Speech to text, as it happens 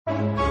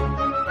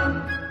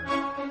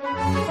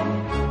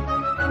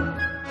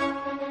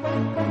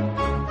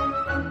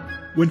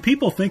When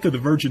people think of the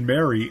Virgin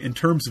Mary in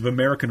terms of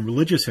American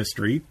religious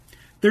history,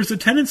 there's a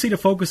tendency to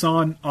focus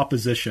on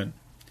opposition.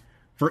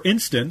 For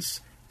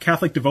instance,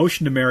 Catholic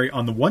devotion to Mary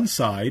on the one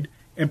side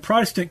and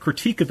Protestant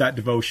critique of that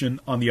devotion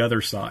on the other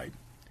side.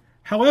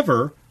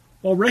 However,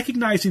 while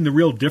recognizing the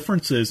real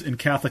differences in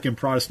Catholic and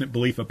Protestant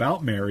belief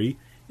about Mary,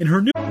 in her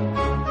new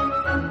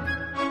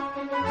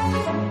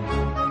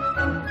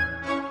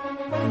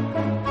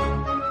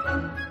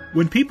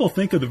When people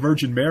think of the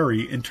Virgin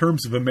Mary in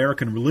terms of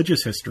American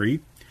religious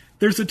history,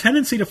 there's a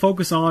tendency to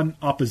focus on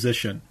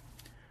opposition.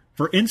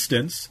 For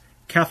instance,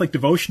 Catholic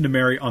devotion to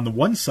Mary on the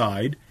one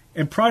side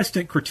and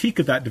Protestant critique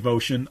of that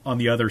devotion on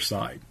the other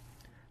side.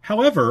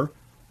 However,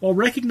 while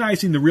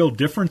recognizing the real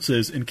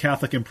differences in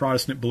Catholic and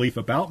Protestant belief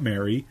about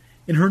Mary,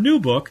 in her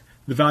new book,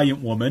 The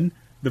Valiant Woman,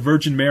 The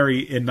Virgin Mary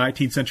in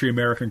 19th-Century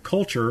American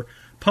Culture,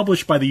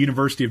 published by the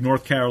University of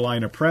North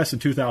Carolina Press in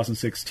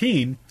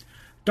 2016,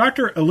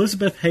 Dr.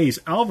 Elizabeth Hayes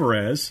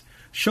Alvarez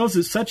shows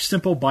that such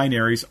simple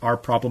binaries are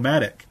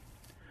problematic.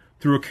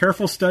 Through a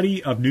careful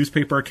study of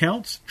newspaper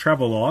accounts,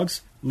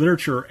 travelogues,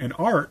 literature, and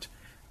art,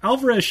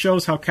 Alvarez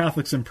shows how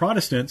Catholics and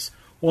Protestants,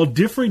 while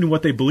differing in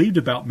what they believed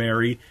about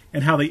Mary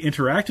and how they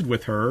interacted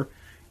with her,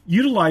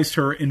 utilized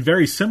her in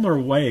very similar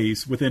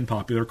ways within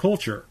popular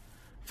culture.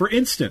 For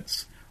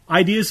instance,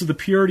 ideas of the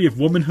purity of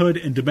womanhood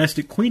and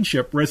domestic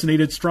queenship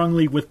resonated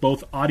strongly with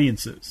both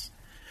audiences.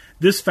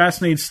 This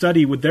fascinating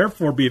study would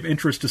therefore be of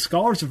interest to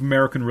scholars of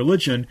American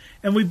religion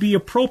and would be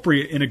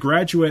appropriate in a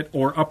graduate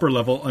or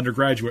upper-level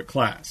undergraduate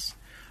class.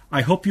 I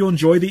hope you'll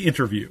enjoy the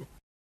interview.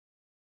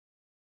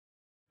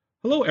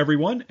 Hello,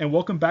 everyone, and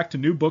welcome back to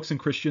New Books in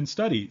Christian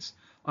Studies.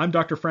 I'm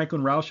Dr.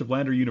 Franklin Rausch of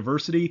Lander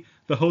University,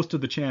 the host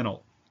of the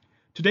channel.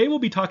 Today we'll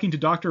be talking to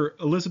Dr.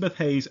 Elizabeth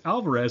Hayes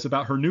Alvarez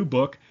about her new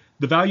book,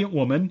 The Valiant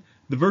Woman,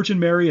 The Virgin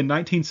Mary in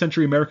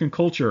 19th-Century American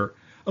Culture.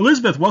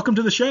 Elizabeth, welcome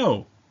to the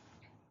show.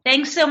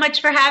 Thanks so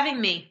much for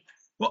having me.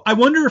 Well, I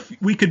wonder if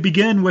we could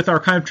begin with our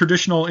kind of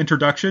traditional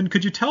introduction.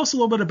 Could you tell us a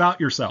little bit about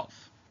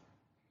yourself?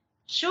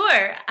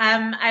 Sure.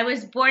 I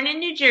was born in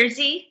New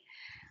Jersey.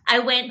 I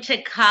went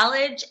to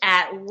college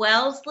at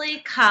Wellesley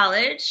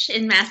College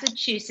in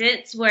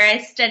Massachusetts, where I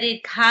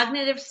studied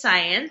cognitive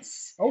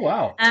science. Oh,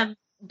 wow.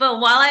 But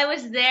while I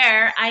was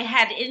there, I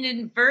had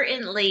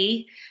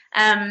inadvertently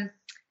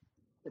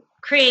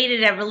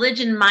created a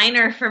religion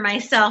minor for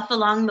myself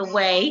along the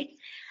way.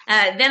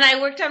 Then I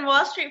worked on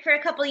Wall Street for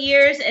a couple of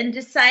years and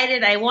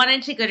decided I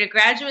wanted to go to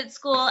graduate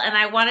school and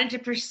I wanted to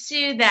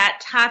pursue that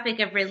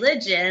topic of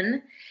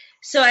religion.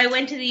 So I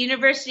went to the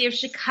University of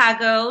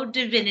Chicago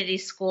Divinity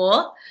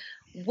School,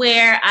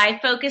 where I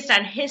focused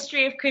on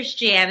history of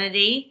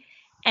Christianity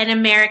and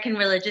American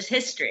religious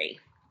history.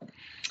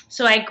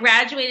 So I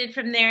graduated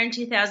from there in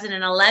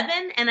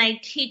 2011, and I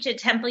teach at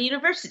Temple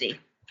University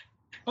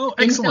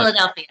in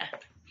Philadelphia.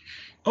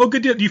 Oh,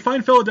 good deal. Do you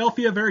find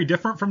Philadelphia very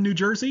different from New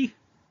Jersey?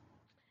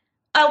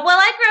 Well,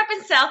 I grew up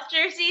in South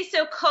Jersey,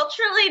 so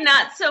culturally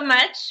not so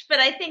much,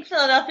 but I think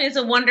Philadelphia is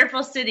a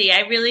wonderful city.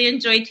 I really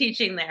enjoy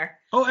teaching there.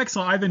 Oh,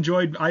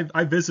 excellent.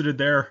 I've visited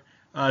there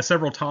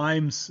several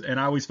times, and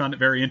I always found it a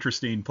very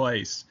interesting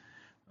place.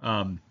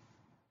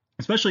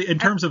 Especially in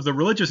terms of the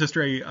religious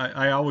history,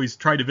 I always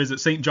try to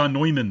visit St. John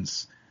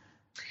Neumann's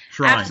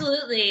shrine.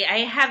 Absolutely. I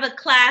have a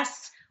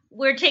class.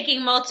 We're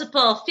taking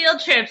multiple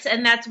field trips,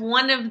 and that's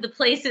one of the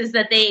places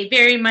that they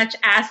very much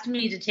asked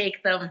me to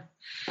take them.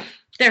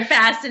 They're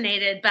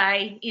fascinated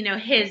by,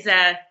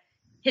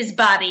 his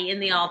body in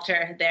the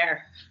altar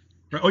there.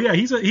 Oh yeah,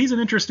 he's an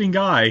interesting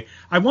guy.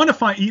 I want to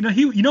find,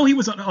 he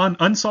was on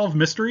Unsolved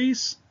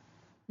Mysteries.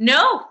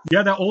 No.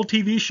 Yeah, that old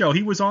TV show.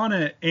 He was on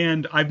it,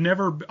 and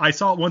I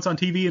saw it once on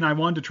TV, and I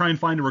wanted to try and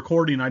find a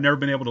recording. I've never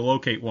been able to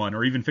locate one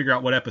or even figure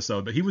out what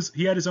episode. But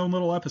he had his own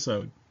little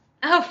episode.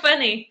 Oh,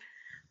 funny.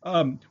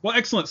 Well,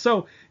 excellent.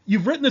 So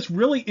you've written this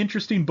really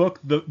interesting book,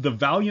 The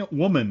Valiant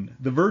Woman,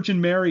 The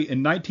Virgin Mary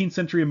in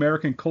 19th-Century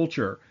American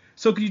Culture.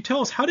 So could you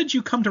tell us, how did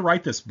you come to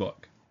write this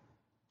book?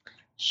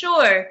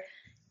 Sure.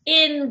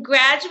 In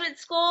graduate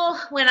school,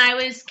 when I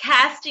was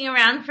casting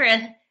around for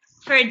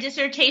a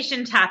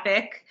dissertation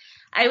topic,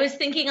 I was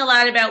thinking a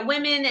lot about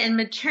women and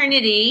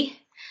maternity,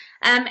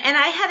 and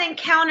I had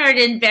encountered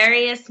in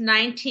various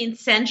 19th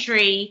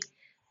century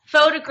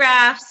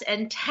photographs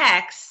and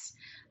texts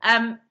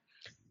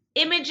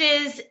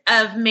images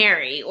of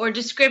Mary or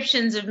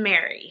descriptions of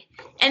Mary.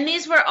 And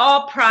these were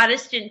all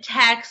Protestant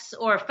texts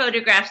or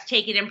photographs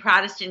taken in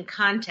Protestant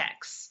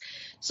contexts.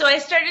 So I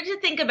started to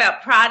think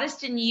about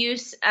Protestant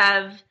use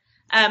of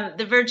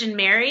the Virgin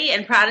Mary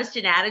and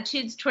Protestant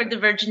attitudes toward the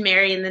Virgin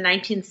Mary in the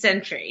 19th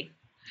century.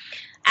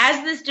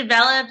 As this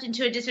developed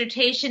into a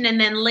dissertation and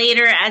then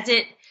later as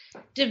it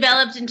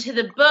developed into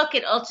the book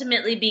it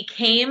ultimately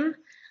became,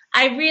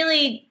 I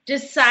really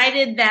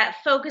decided that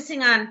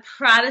focusing on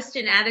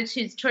Protestant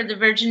attitudes toward the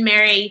Virgin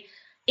Mary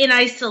in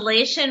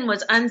isolation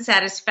was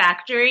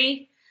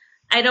unsatisfactory.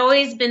 I'd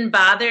always been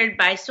bothered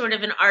by sort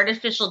of an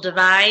artificial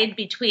divide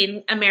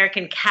between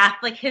American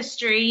Catholic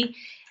history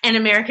and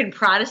American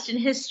Protestant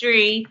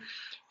history.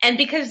 And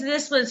because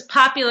this was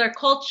popular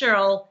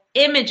cultural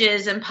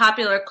images and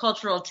popular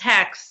cultural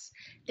texts,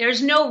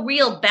 There's no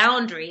real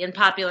boundary in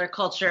popular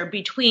culture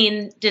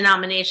between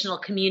denominational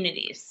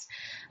communities.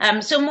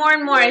 So more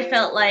and more, I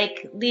felt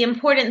like the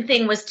important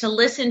thing was to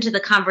listen to the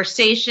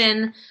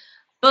conversation.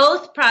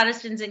 Both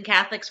Protestants and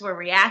Catholics were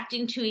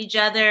reacting to each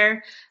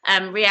other,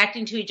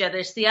 reacting to each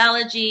other's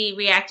theology,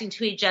 reacting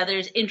to each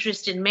other's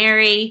interest in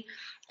Mary.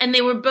 And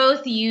they were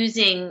both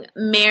using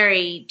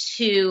Mary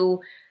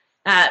to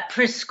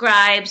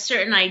prescribe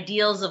certain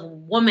ideals of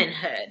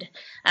womanhood,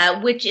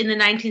 which in the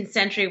 19th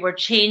century were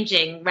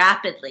changing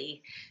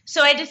rapidly.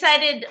 So I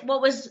decided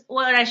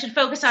what I should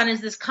focus on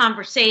is this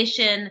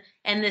conversation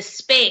and this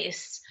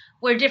space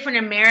where different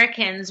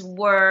Americans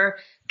were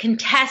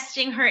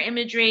contesting her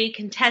imagery,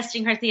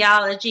 contesting her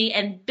theology,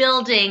 and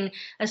building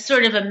a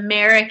sort of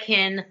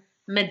American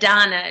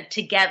Madonna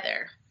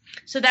together.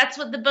 So that's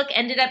what the book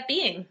ended up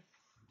being.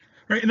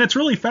 Right, and that's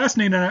really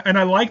fascinating, and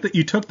I like that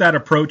you took that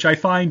approach. I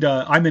find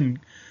I'm in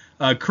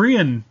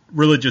Korean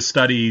religious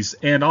studies,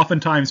 and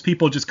oftentimes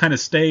people just kind of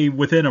stay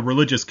within a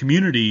religious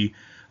community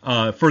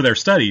for their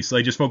studies. So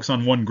they just focus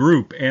on one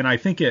group, and I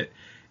think it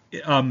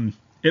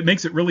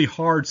makes it really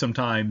hard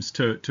sometimes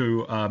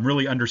to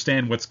really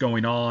understand what's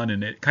going on,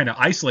 and it kind of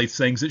isolates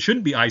things that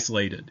shouldn't be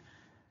isolated.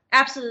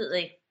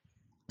 Absolutely.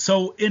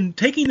 So in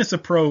taking this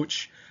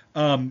approach,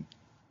 and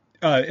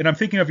I'm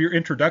thinking of your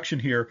introduction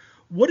here,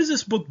 what is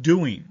this book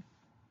doing?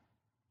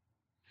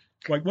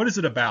 Like, what is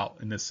it about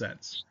in this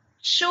sense?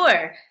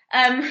 Sure.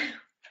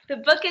 The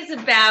book is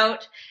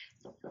about,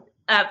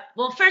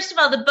 well, first of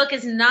all, the book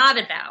is not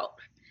about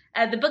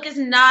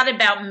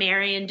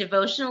Marian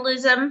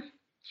devotionalism.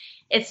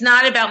 It's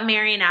not about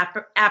Marian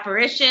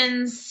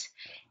apparitions.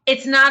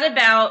 It's not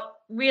about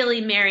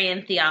really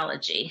Marian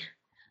theology.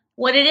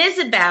 What it is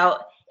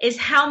about is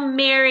how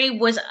Mary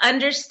was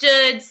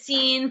understood,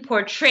 seen,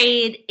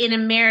 portrayed in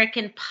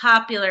American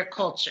popular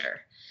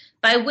culture,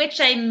 by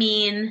which I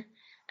mean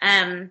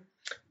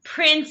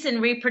prints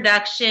and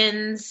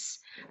reproductions,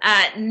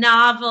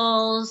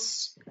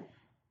 novels,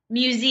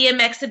 museum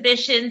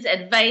exhibitions,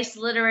 advice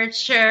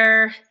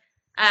literature,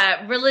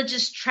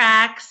 religious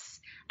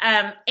tracts,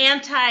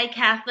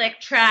 anti-Catholic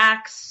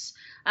tracts,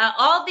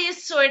 all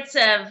these sorts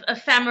of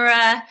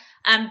ephemera,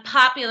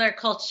 popular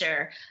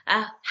culture.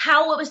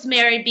 How was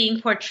Mary being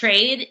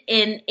portrayed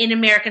in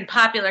American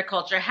popular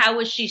culture? How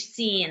was she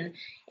seen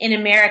in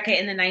America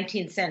in the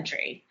 19th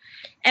century?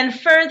 And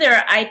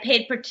further, I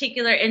paid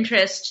particular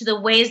interest to the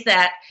ways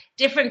that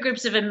different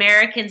groups of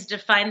Americans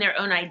define their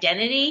own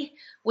identity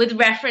with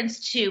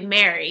reference to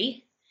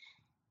Mary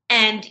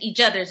and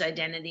each other's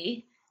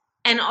identity,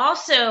 and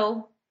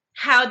also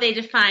how they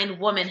defined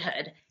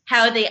womanhood,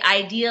 how they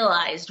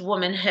idealized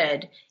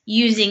womanhood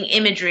using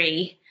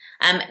imagery,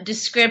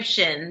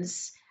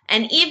 descriptions,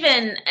 and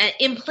even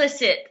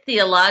implicit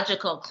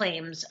theological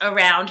claims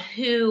around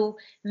who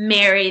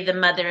Mary, the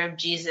mother of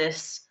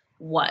Jesus,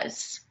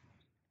 was.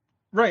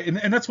 Right,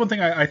 and that's one thing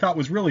I thought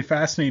was really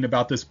fascinating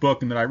about this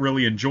book and that I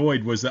really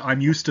enjoyed was that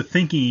I'm used to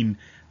thinking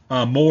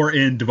more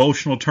in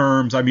devotional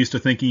terms. I'm used to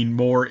thinking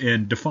more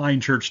in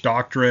defined church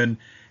doctrine.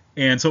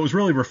 And so it was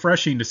really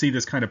refreshing to see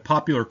this kind of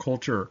popular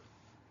culture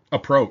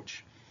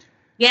approach.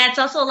 Yeah, it's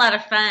also a lot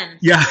of fun.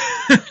 Yeah,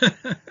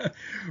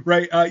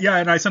 right. Yeah,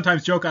 and I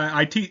sometimes joke,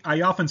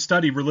 I often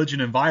study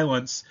religion and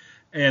violence,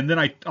 and then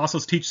I also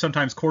teach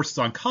sometimes courses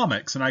on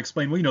comics, and I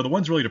explain, well, the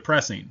one's really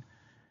depressing.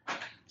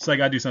 So I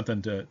got to do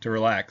something to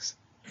relax.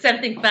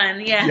 Something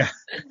fun, yeah. Yeah.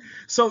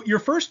 So your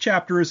first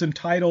chapter is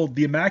entitled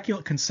The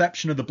Immaculate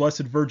Conception of the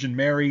Blessed Virgin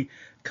Mary,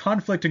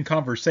 Conflict and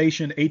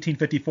Conversation,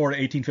 1854 to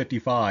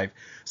 1855.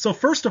 So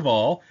first of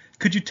all,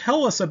 could you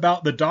tell us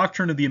about the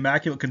doctrine of the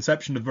Immaculate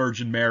Conception of the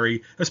Virgin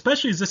Mary,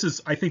 especially as this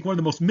is, I think, one of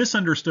the most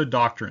misunderstood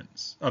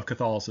doctrines of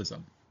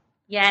Catholicism?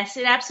 Yes,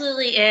 it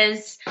absolutely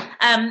is.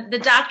 The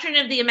doctrine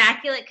of the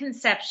Immaculate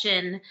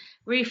Conception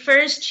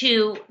refers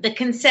to the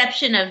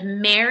conception of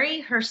Mary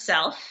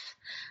herself,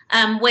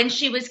 when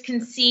she was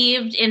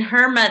conceived in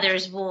her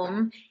mother's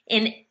womb,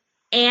 in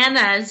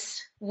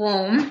Anna's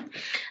womb.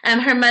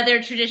 Her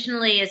mother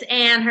traditionally is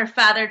Anne, her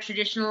father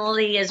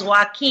traditionally is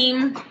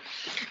Joachim.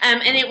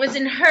 And it was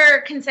in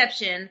her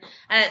conception,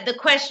 the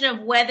question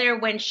of whether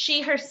when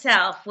she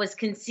herself was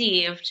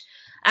conceived,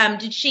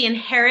 did she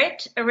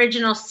inherit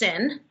original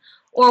sin,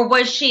 or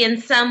was she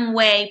in some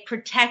way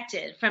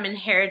protected from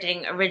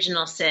inheriting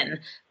original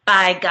sin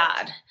by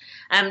God?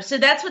 So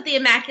that's what the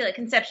Immaculate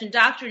Conception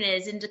doctrine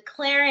is. In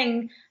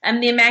declaring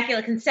the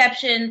Immaculate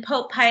Conception,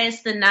 Pope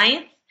Pius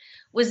IX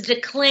was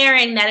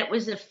declaring that it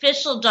was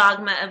official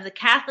dogma of the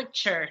Catholic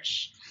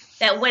Church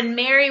that when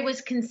Mary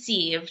was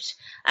conceived,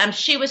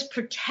 she was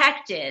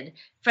protected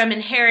from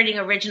inheriting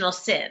original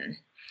sin,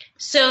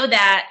 so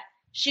that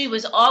she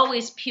was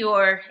always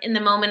pure in the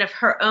moment of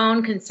her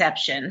own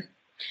conception,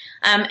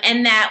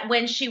 and that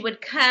when she would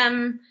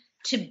come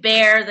to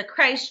bear the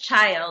Christ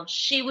child,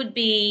 she would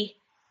be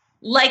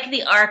like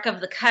the Ark of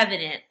the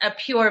Covenant, a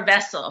pure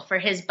vessel for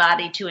his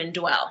body to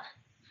indwell.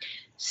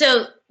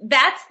 So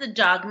that's the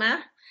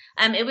dogma.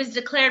 It was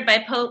declared by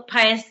Pope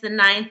Pius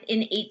IX in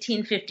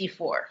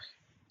 1854.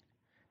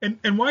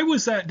 And why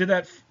was that?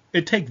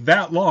 it take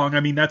that long? I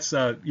mean, that's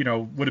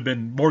would have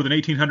been more than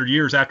 1,800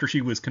 years after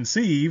she was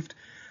conceived.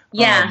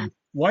 Yeah.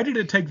 Why did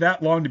it take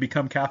that long to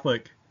become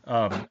Catholic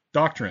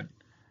doctrine?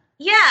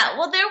 Yeah,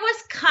 well, there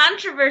was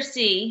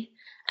controversy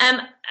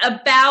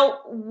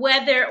about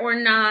whether or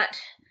not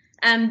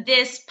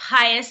this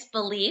pious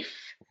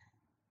belief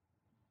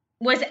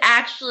was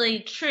actually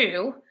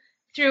true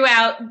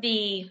throughout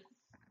it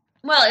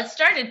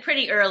started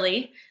pretty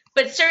early,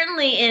 but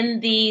certainly in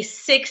the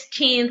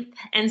 16th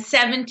and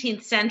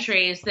 17th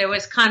centuries, there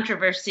was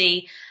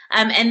controversy,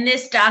 and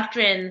this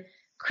doctrine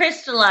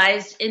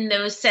crystallized in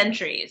those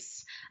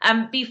centuries.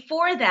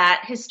 Before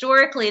that,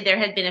 historically, there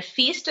had been a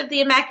feast of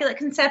the Immaculate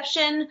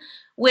Conception,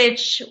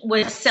 which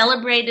was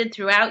celebrated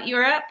throughout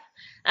Europe.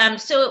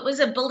 So it was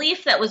a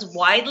belief that was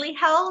widely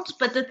held,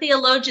 but the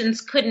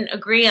theologians couldn't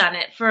agree on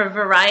it for a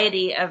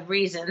variety of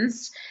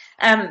reasons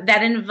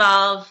that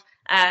involve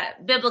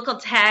biblical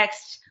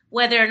text,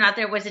 whether or not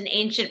there was an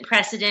ancient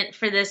precedent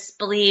for this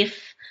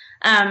belief,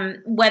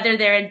 whether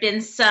there had been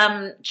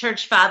some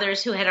church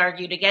fathers who had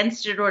argued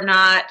against it or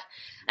not.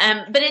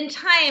 But in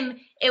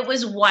time, it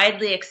was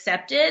widely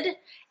accepted.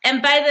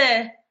 And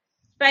by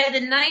the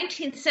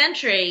 19th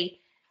century,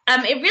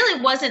 it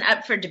really wasn't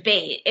up for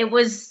debate. It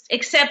was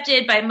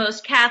accepted by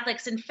most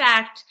Catholics. In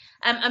fact,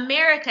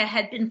 America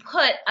had been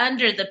put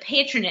under the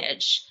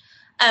patronage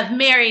of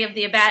Mary of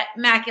the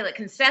Immaculate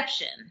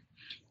Conception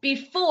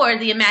before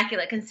the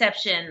Immaculate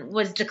Conception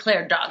was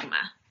declared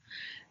dogma.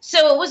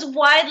 So it was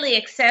widely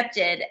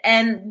accepted.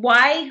 And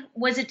why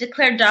was it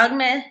declared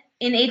dogma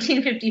in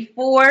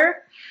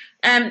 1854?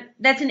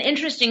 That's an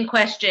interesting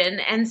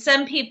question. And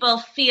some people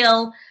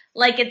feel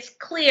like it's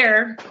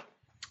clear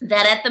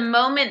that at the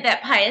moment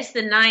that Pius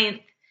IX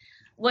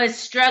was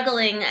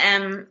struggling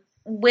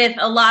with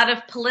a lot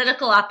of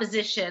political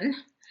opposition,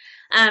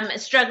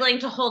 struggling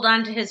to hold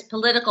on to his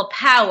political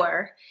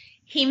power,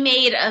 he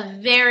made a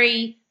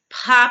very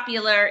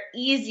popular,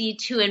 easy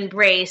to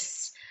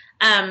embrace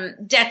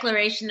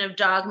declaration of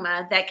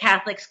dogma that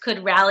Catholics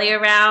could rally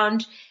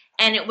around.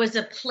 And it was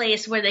a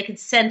place where they could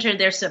center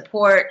their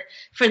support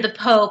for the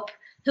Pope,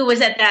 who was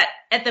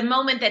at the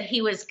moment that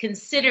he was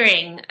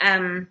considering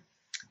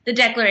the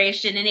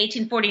declaration in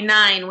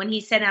 1849, when he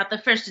sent out the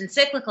first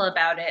encyclical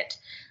about it.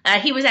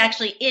 He was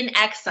actually in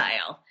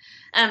exile.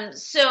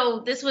 So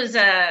this was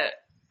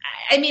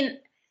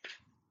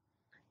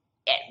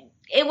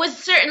it was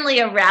certainly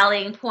a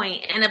rallying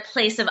point and a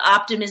place of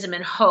optimism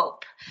and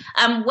hope.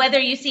 Whether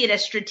you see it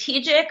as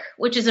strategic,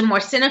 which is a more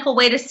cynical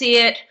way to see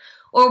it,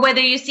 or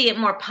whether you see it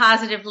more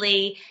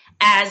positively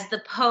as the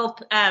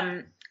Pope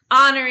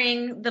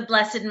honoring the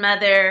Blessed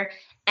Mother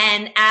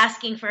and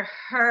asking for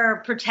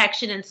her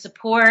protection and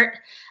support,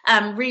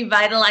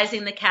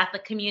 revitalizing the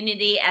Catholic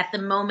community at the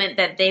moment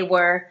that they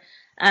were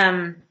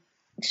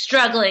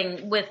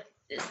struggling with,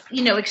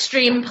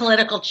 extreme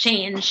political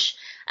change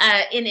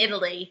in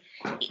Italy.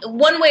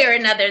 One way or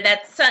another,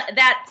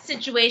 that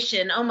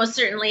situation almost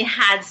certainly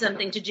had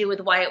something to do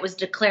with why it was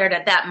declared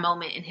at that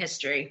moment in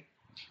history.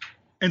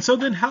 And so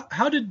then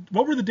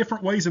what were the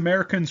different ways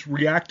Americans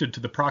reacted to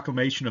the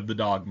proclamation of the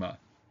dogma?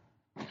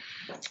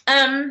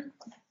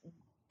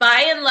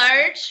 By and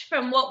large,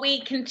 from what we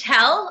can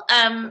tell,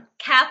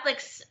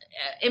 Catholics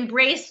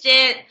embraced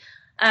it,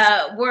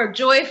 were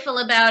joyful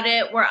about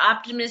it, were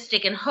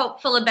optimistic and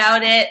hopeful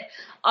about it.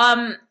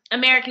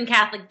 American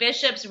Catholic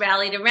bishops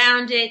rallied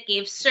around it,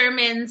 gave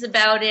sermons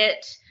about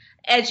it,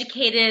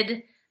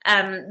 educated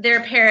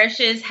their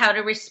parishes how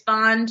to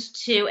respond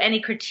to any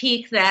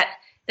critique that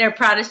their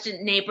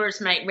Protestant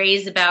neighbors might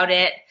raise about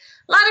it.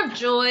 A lot of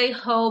joy,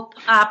 hope,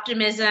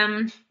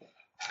 optimism,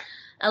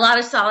 a lot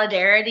of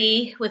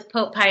solidarity with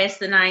Pope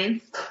Pius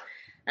IX.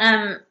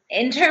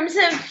 In terms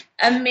of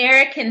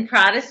American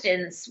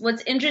Protestants,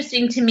 what's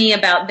interesting to me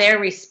about their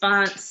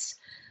response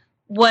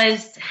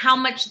was how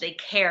much they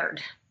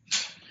cared.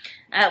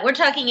 We're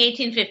talking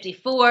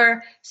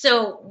 1854,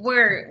 so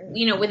we're,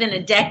 within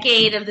a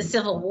decade of the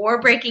Civil War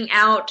breaking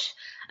out.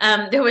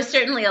 There was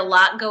certainly a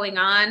lot going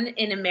on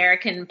in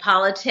American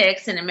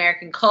politics and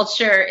American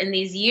culture in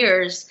these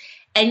years,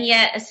 and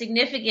yet a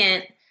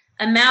significant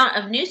amount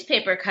of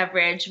newspaper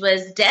coverage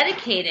was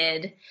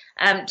dedicated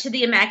to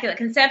the Immaculate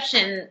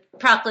Conception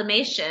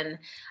proclamation.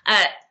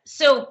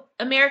 So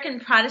American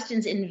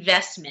Protestants'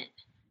 investment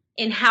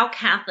in how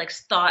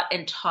Catholics thought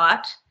and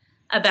taught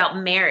about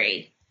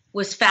Mary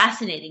was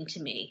fascinating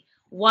to me.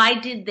 Why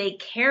did they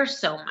care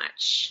so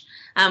much?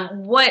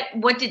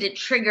 What did it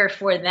trigger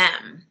for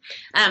them?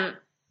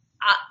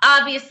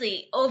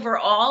 Obviously,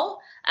 overall,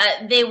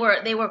 they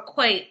were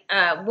quite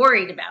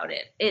worried about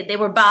it. They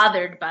were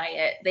bothered by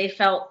it. They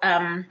felt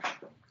that,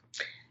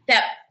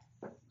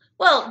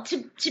 well,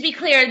 to be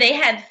clear, they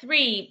had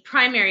three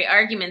primary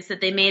arguments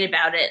that they made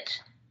about it.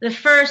 The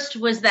first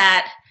was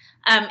that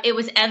it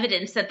was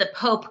evidence that the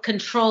Pope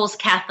controls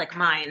Catholic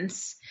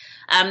minds.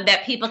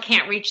 That people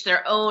can't reach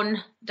their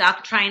own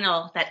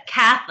that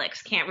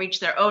Catholics can't reach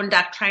their own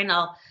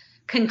doctrinal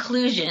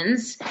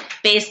conclusions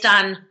based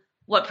on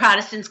what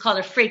Protestants call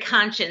a free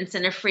conscience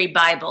and a free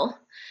Bible.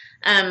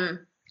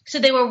 So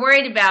they were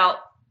worried about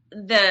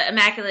the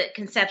Immaculate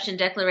Conception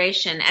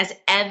Declaration as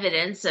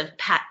evidence of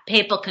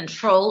papal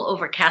control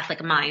over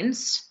Catholic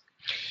minds.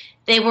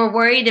 They were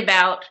worried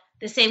about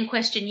the same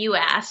question you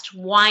asked,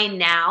 why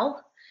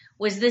now?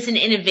 Was this an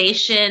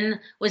innovation?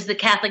 Was the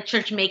Catholic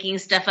Church making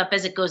stuff up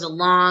as it goes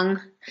along?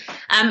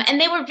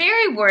 And they were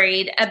very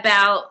worried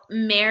about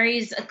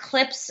Mary's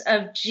eclipse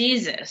of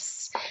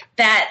Jesus,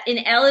 that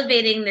in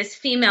elevating this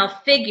female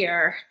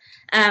figure,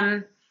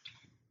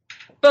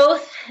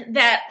 both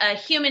that a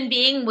human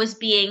being was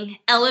being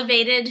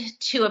elevated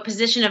to a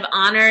position of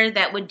honor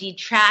that would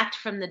detract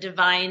from the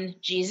divine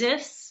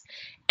Jesus,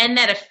 and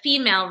that a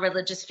female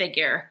religious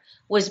figure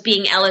was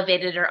being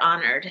elevated or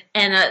honored.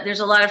 And there's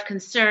a lot of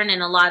concern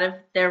in a lot of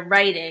their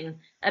writing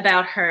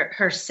about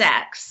her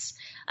sex,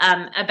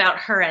 about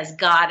her as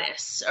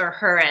goddess or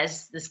her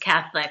as this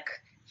Catholic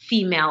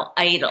female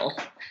idol.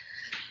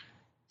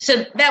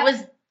 So that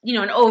was,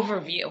 an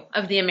overview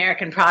of the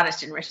American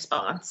Protestant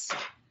response.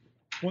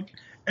 Well,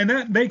 and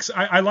that makes,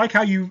 I like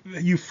how you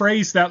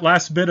phrased that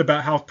last bit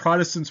about how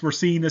Protestants were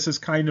seeing this as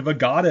kind of a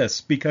goddess,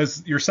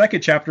 because your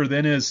second chapter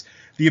then is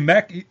the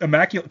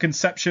Immaculate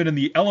Conception and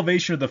the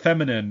Elevation of the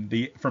Feminine,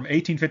 from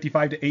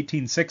 1855 to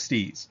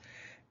 1860s.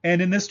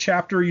 And in this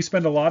chapter, you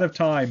spend a lot of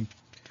time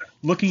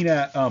looking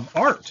at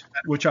art,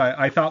 which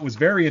I thought was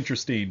very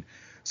interesting.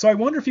 So I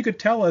wonder if you could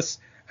tell us,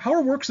 how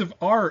are works of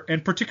art,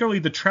 and particularly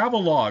the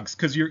travelogues,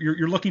 because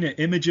you're looking at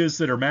images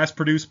that are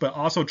mass-produced, but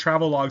also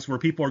travelogues where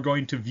people are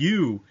going to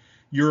view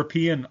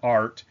European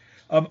art.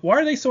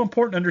 Why are they so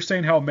important to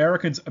understand how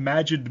Americans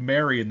imagined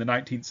Mary in the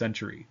 19th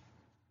century?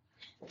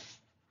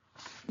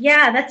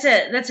 Yeah,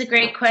 that's a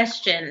great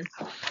question.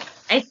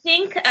 I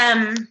think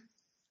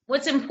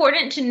what's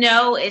important to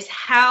know is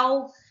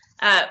how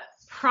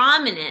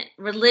prominent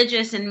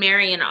religious and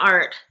Marian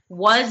art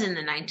was in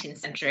the 19th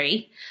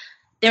century.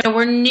 There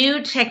were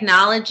new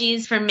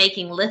technologies for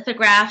making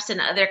lithographs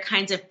and other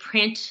kinds of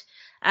print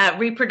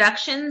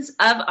reproductions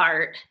of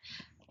art.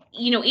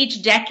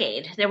 Each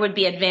decade there would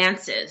be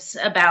advances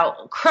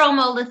about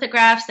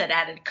chromolithographs that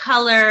added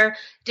color,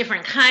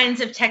 different kinds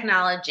of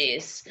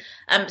technologies.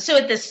 So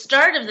at the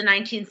start of the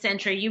 19th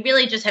century, you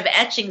really just have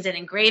etchings and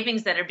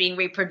engravings that are being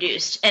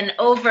reproduced. And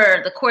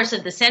over the course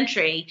of the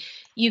century,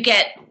 you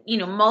get,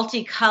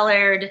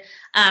 multicolored,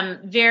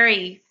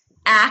 very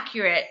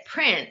accurate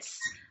prints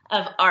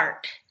of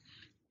art.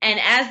 And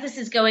as this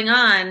is going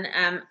on,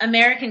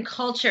 American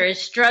culture is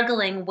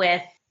struggling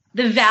with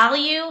the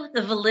value,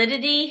 the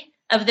validity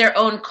of their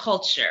own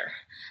culture.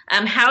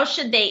 How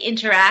should they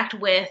interact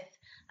with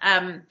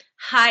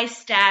high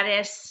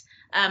status,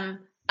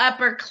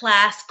 upper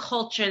class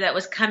culture that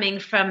was coming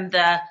from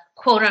the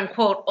quote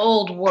unquote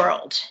old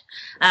world?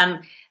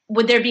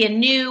 Would there be a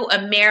new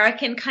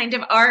American kind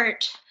of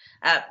art,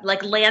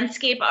 like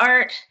landscape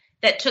art,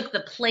 that took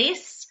the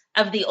place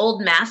of the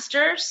old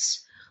masters?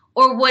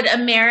 Or would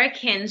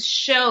Americans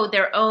show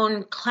their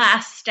own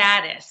class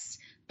status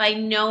by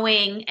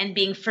knowing and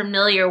being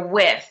familiar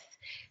with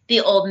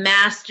the old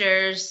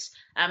masters,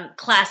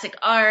 classic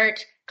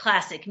art,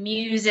 classic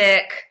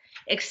music,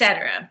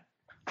 etc.?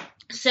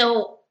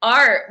 So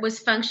art was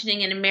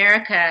functioning in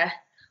America,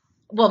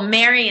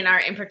 Marian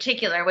art in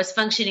particular was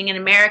functioning in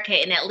America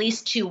in at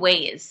least two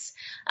ways.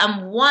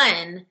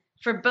 One,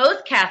 for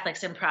both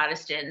Catholics and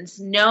Protestants,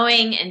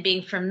 knowing and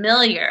being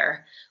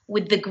familiar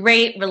with the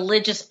great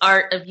religious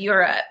art of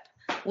Europe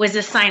was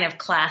a sign of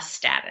class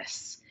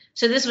status.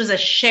 So this was a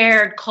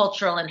shared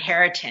cultural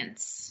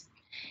inheritance.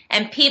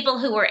 And people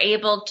who were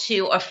able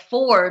to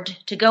afford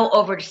to go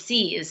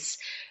overseas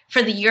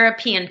for the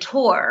European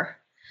tour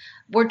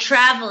were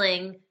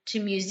traveling to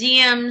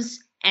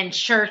museums and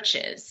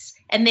churches,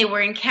 and they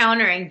were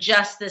encountering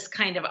just this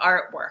kind of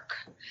artwork.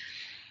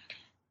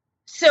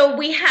 So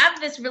we have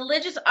this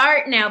religious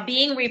art now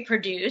being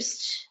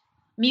reproduced.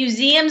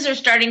 Museums are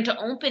starting to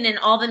open in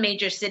all the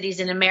major cities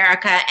in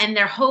America, and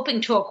they're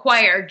hoping to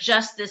acquire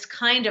just this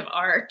kind of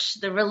art,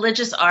 the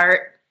religious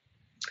art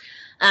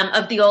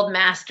of the old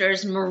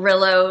masters,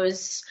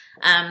 Murillo's,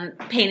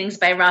 paintings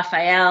by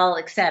Raphael,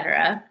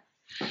 etc.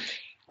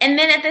 And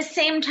then at the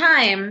same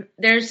time,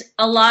 there's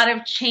a lot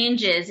of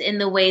changes in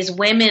the ways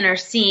women are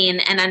seen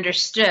and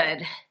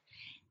understood.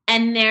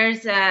 And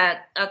there's a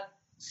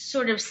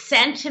sort of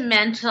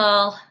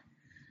sentimental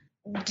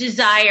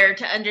desire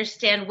to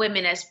understand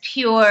women as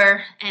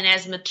pure and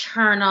as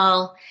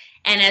maternal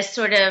and as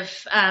sort of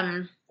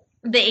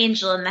the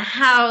angel in the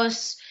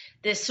house,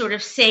 this sort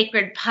of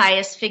sacred,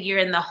 pious figure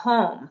in the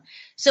home.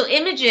 So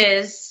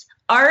images,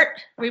 art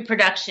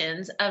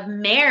reproductions of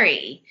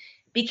Mary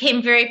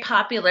became very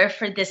popular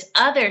for this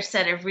other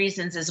set of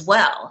reasons as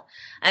well.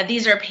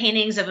 These are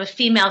paintings of a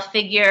female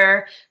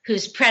figure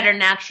who's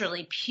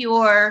preternaturally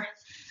pure.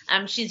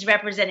 She's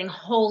representing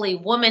holy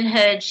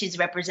womanhood. She's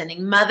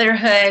representing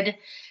motherhood.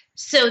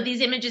 So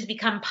these images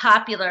become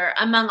popular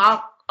among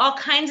all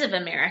kinds of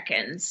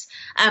Americans,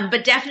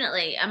 but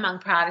definitely among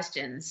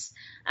Protestants,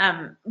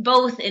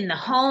 both in the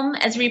home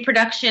as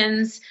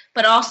reproductions,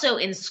 but also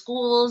in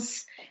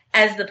schools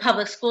as the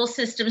public school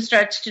system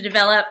starts to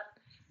develop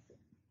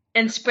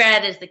and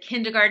spread, as the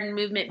kindergarten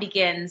movement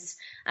begins.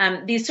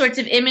 These sorts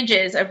of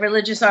images of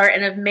religious art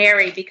and of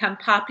Mary become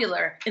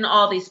popular in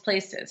all these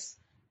places.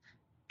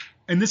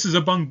 And this is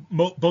among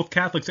both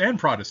Catholics and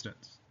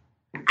Protestants.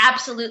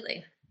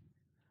 Absolutely.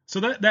 So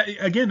that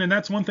again, and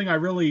that's one thing I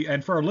really,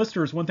 and for our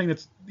listeners, one thing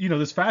that's,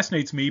 this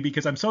fascinates me,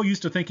 because I'm so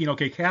used to thinking,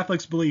 okay,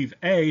 Catholics believe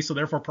A, so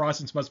therefore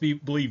Protestants must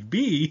believe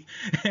B,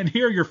 and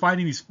here you're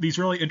finding these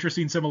really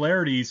interesting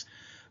similarities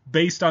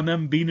based on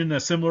them being in a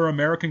similar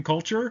American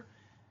culture.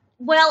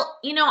 Well,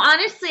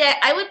 honestly,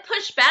 I would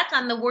push back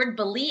on the word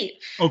believe.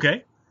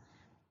 Okay.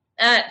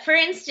 For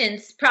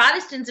instance,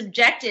 Protestants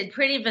objected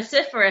pretty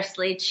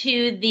vociferously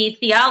to the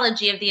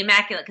theology of the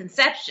Immaculate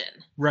Conception.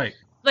 Right.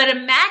 But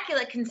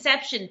Immaculate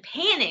Conception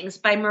paintings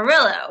by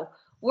Murillo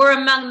were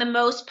among the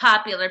most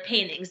popular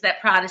paintings that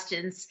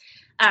Protestants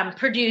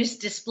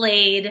produced,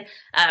 displayed,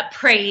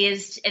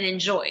 praised, and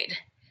enjoyed.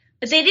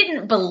 But they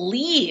didn't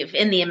believe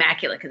in the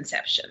Immaculate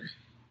Conception.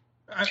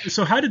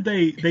 So how did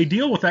they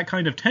deal with that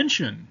kind of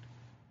tension?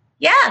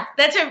 Yeah,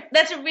 that's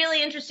a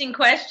really interesting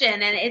question,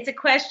 and it's a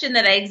question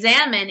that I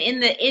examine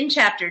in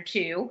chapter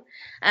 2.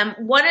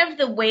 One of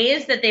the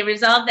ways that they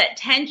resolved that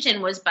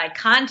tension was by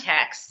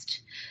context.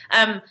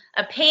 A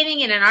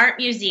painting in an art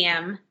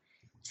museum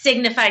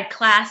signified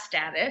class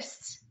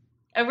status.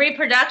 A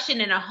reproduction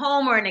in a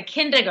home or in a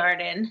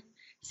kindergarten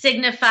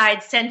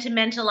signified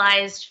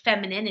sentimentalized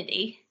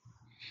femininity.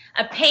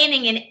 A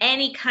painting in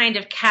any kind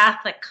of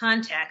Catholic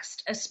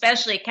context,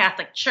 especially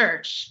Catholic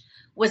Church,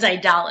 was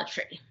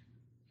idolatry.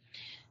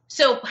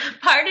 So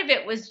part of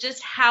it was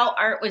just how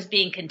art was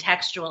being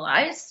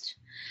contextualized.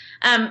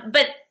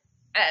 But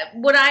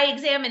what I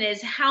examine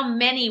is how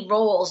many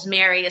roles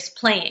Mary is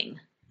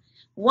playing.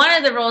 One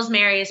of the roles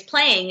Mary is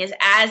playing is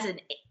as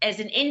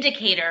an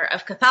indicator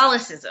of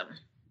Catholicism,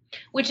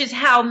 which is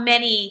how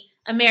many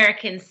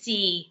Americans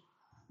see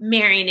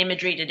Marian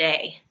imagery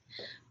today.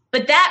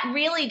 But that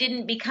really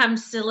didn't become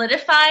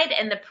solidified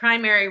and the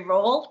primary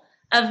role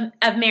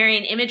of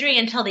Marian imagery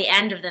until the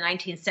end of the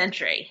 19th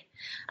century.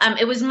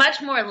 It was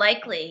much more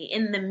likely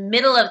in the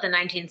middle of the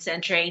 19th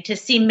century to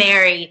see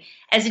Mary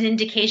as an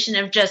indication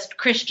of just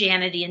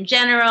Christianity in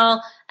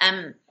general,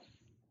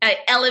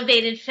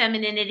 elevated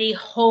femininity,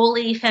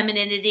 holy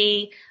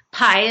femininity,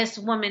 pious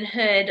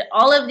womanhood.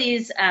 All of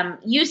these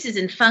uses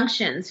and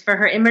functions for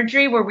her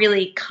imagery were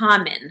really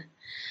common.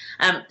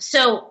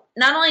 So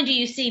not only do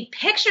you see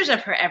pictures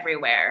of her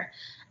everywhere,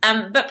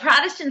 but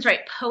Protestants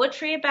write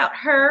poetry about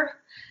her.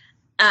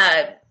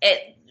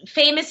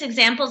 Famous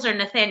examples are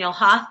Nathaniel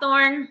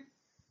Hawthorne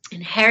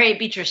and Harriet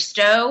Beecher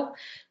Stowe,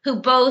 who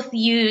both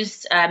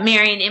used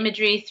Marian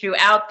imagery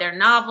throughout their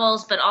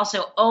novels, but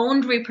also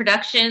owned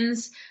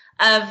reproductions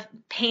of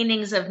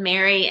paintings of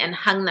Mary and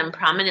hung them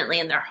prominently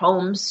in their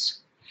homes.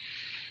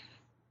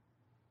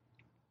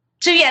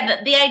 So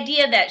yeah, the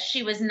idea that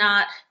she was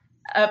not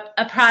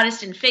a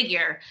Protestant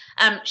figure,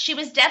 she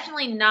was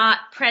definitely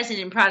not present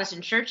in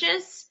Protestant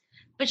churches,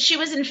 but she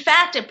was in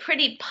fact a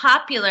pretty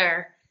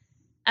popular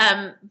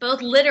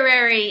both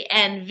literary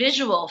and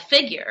visual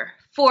figure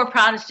for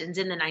Protestants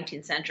in the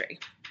 19th century.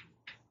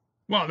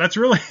 Well, that's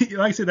really,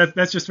 like I said,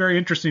 that's just very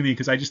interesting to me,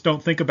 because I just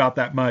don't think about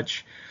that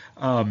much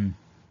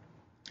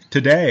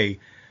today.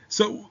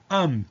 So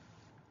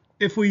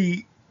if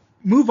we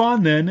move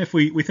on then, if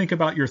we think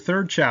about your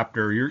third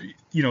chapter,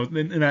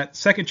 in that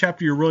second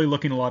chapter, you're really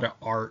looking a lot at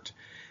art.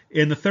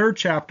 In the third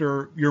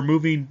chapter, you're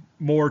moving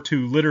more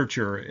to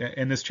literature,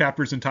 and this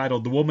chapter is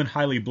entitled The Woman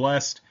Highly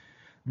Blessed,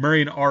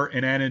 Marian Art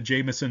and Anna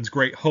Jamison's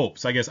Great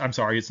Hopes. I guess, I'm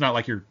sorry, it's not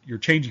like you're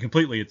changing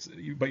completely,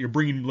 but you're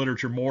bringing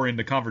literature more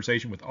into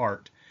conversation with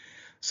art.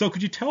 So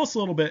could you tell us a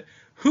little bit,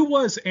 who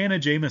was Anna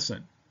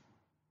Jamison?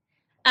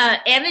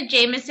 Anna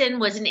Jamison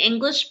was an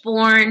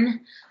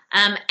English-born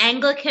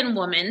Anglican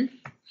woman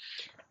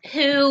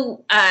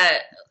who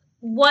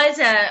was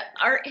an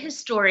art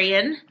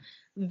historian,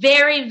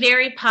 very,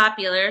 very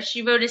popular.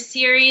 She wrote a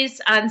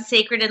series on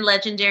sacred and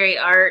legendary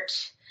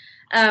art,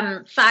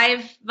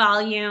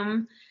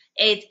 5-volume.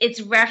 It's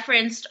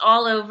referenced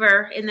all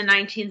over in the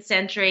 19th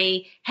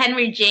century.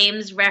 Henry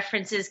James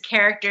references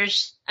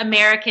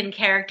American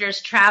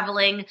characters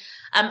traveling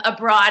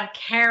abroad,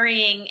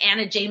 carrying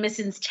Anna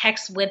Jamison's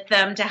texts with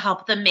them to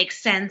help them make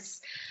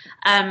sense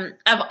of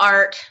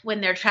art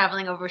when they're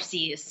traveling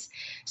overseas.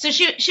 So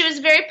she was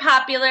very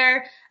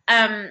popular,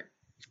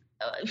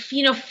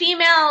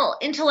 female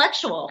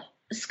intellectual,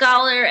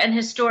 scholar, and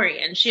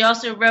historian. She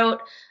also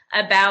wrote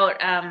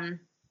about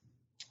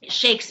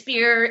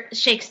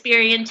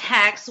Shakespearean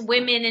texts,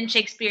 women in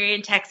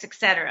Shakespearean texts,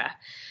 etc.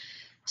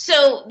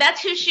 So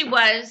that's who she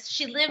was.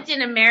 She lived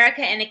in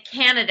America and in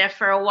Canada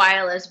for a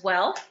while as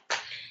well.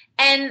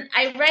 And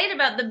I write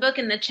about the book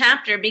in the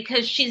chapter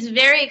because she's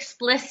very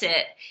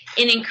explicit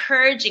in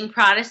encouraging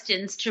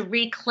Protestants to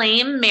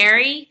reclaim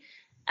Mary,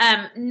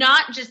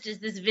 not just as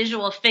this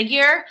visual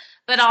figure,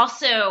 but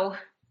also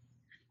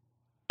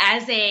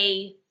as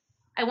a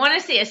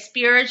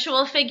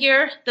spiritual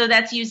figure, though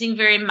that's using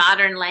very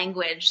modern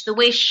language. The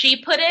way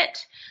she put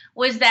it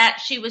was that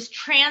she was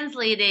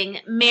translating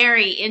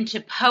Mary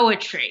into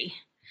poetry.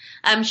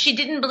 She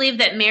didn't believe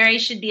that Mary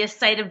should be a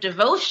site of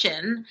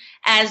devotion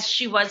as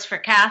she was for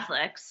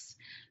Catholics,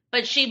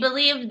 but she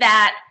believed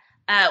that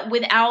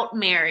without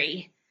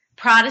Mary,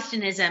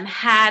 Protestantism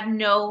had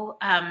no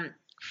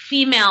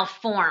female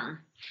form,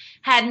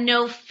 had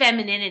no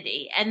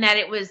femininity, and that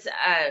it was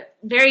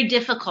very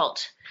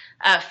difficult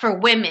for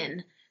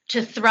women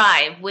to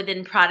thrive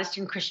within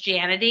Protestant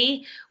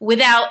Christianity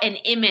without an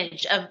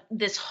image of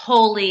this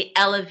holy,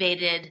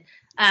 elevated,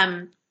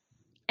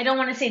 I don't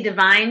want to say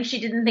divine.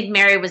 She didn't think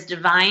Mary was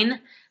divine,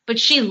 but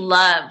she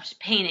loved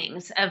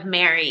paintings of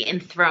Mary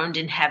enthroned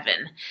in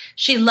heaven.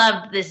 She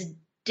loved this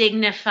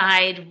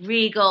dignified,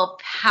 regal,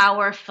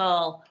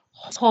 powerful,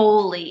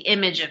 holy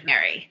image of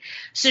Mary.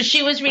 So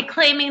she was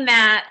reclaiming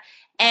that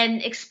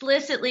and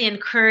explicitly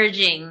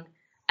encouraging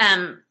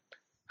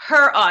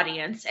her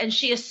audience, and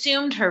she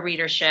assumed her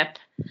readership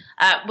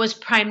was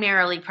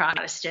primarily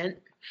Protestant,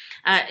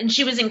 and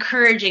she was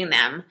encouraging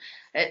them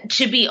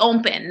to be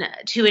open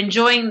to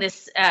enjoying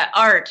this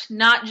art,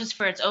 not just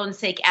for its own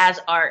sake as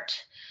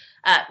art,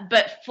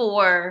 but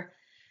for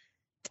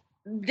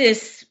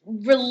this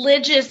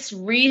religious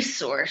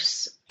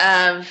resource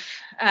of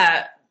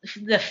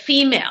the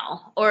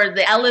female or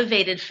the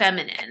elevated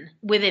feminine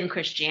within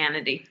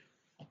Christianity.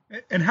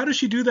 And how does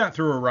she do that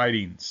through her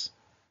writings?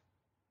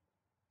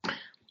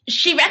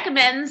 She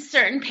recommends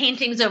certain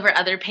paintings over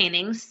other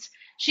paintings.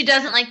 She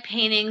doesn't like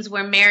paintings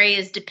where Mary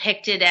is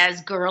depicted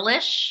as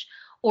girlish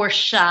or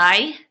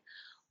shy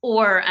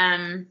or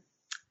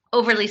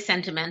overly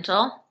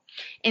sentimental.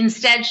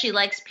 Instead, she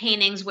likes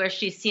paintings where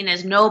she's seen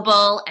as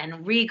noble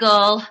and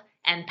regal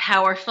and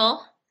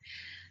powerful.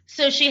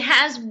 So she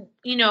has,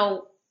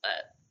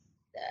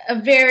 a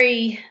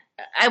very,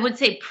 I would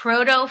say,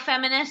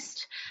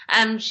 proto-feminist.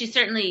 She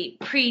certainly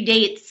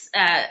predates,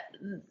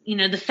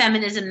 the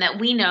feminism that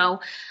we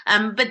know,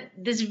 but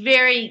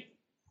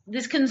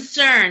this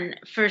concern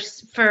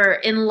for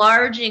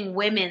enlarging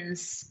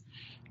women's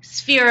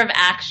sphere of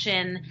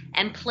action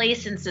and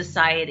place in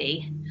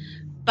society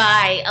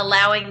by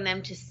allowing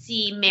them to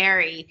see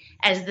Mary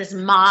as this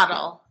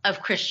model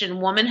of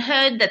Christian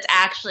womanhood that's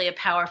actually a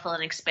powerful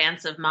and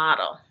expansive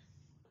model.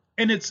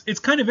 And it's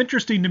kind of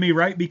interesting to me,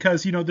 right?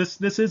 Because,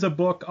 this is a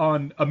book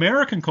on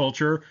American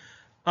culture,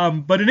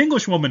 but an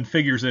English woman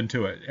figures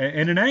into it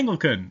and an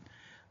Anglican.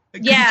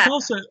 Can you tell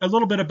us a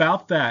little bit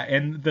about that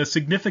and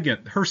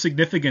her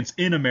significance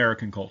in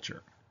American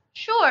culture?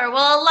 Sure.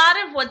 Well, a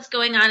lot of what's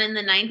going on in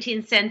the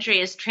 19th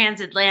century is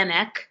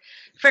transatlantic.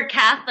 For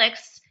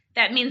Catholics,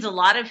 that means a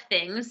lot of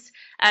things.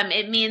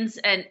 It means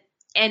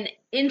an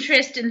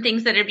interest in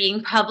things that are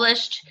being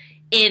published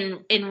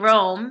in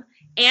Rome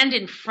and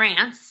in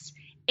France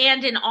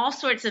and in all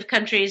sorts of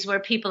countries where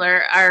people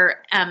are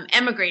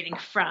emigrating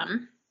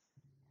from.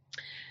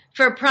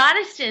 For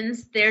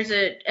Protestants, there's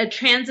a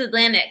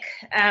transatlantic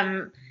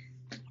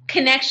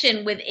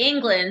connection with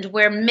England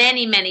where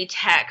many, many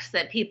texts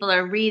that people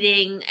are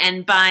reading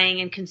and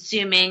buying and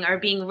consuming are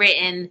being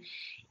written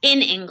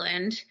in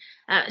England.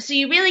 So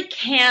you really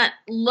can't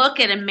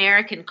look at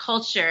American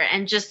culture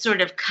and just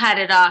sort of cut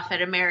it off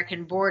at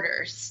American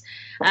borders.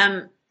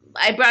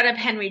 I brought up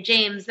Henry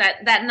James.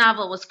 That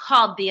novel was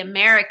called The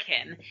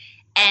American,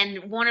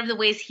 and one of the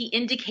ways he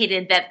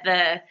indicated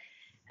that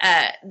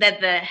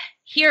the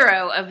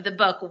hero of the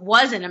book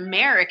was an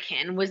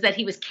American was that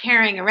he was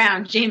carrying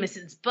around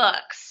Jameson's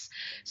books.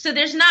 So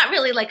there's not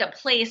really like a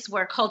place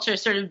where culture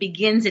sort of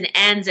begins and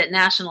ends at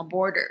national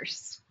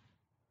borders.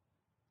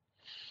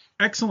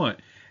 Excellent.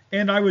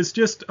 And I was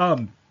just,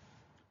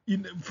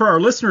 for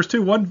our listeners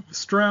too, one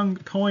strong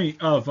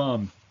point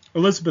of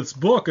Elizabeth's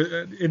book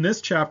in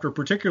this chapter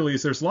particularly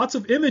is there's lots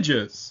of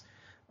images.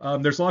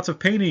 There's lots of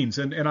paintings.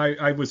 And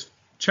I was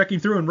checking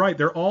through and right,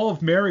 they're all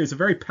of Mary as a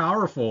very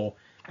powerful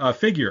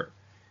figure.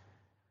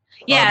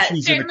 Yeah,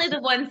 certainly the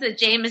ones that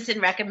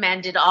Jameson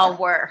recommended all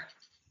were.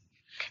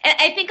 And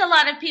I think a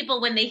lot of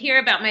people, when they hear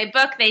about my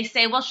book, they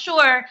say, well,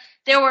 sure,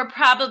 there were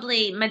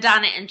probably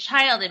Madonna and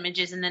child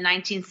images in the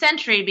 19th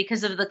century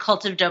because of the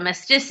cult of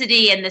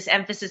domesticity and this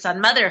emphasis on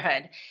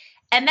motherhood.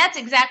 And that's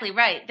exactly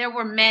right. There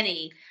were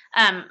many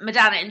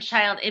Madonna and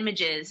child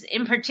images.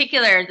 In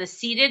particular, the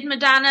seated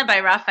Madonna by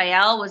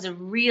Raphael was a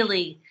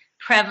really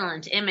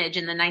prevalent image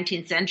in the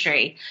 19th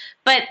century.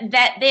 But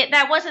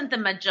that wasn't the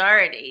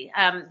majority.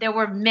 There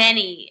were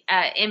many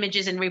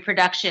images and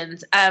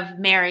reproductions of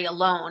Mary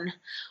alone.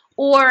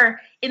 Or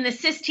in the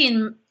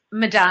Sistine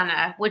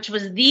Madonna, which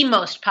was the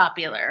most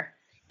popular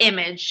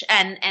image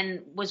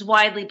and was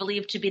widely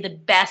believed to be the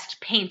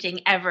best painting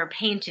ever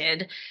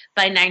painted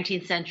by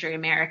 19th century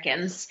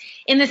Americans.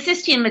 In the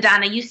Sistine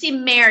Madonna, you see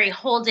Mary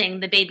holding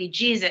the baby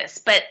Jesus,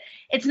 but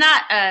it's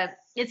not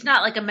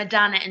like a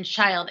Madonna and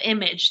child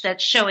image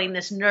that's showing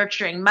this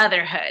nurturing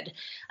motherhood.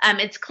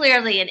 It's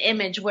clearly an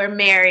image where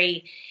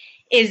Mary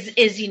is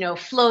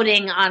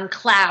floating on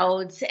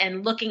clouds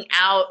and looking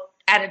out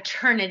at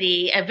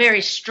eternity, a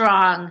very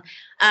strong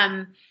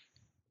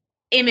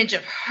image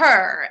of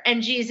her,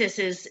 and Jesus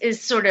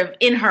is sort of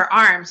in her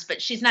arms,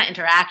 but she's not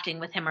interacting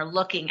with him or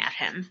looking at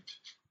him.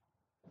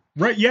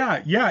 Right?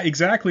 Yeah,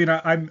 exactly.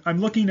 And I'm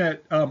looking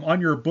at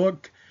on your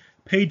book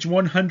page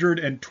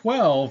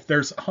 112,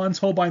 there's Hans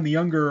Holbein the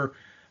Younger,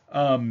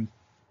 one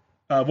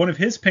of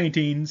his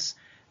paintings,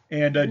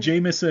 and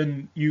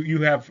Jameson,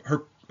 you have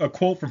a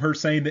quote from her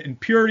saying that in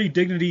purity,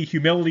 dignity,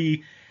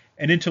 humility,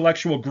 and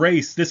intellectual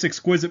grace, this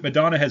exquisite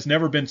Madonna has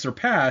never been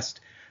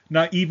surpassed,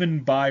 not even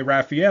by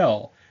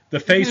Raphael. The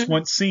face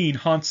once seen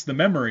haunts the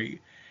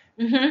memory.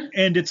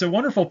 And it's a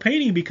wonderful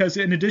painting because,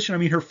 in addition, I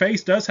mean, her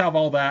face does have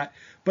all that,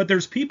 but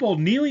there's people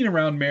kneeling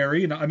around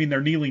Mary, and I mean, they're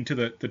kneeling to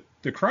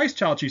the Christ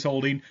child she's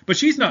holding, but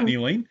she's not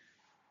kneeling.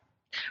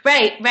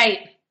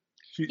 Right.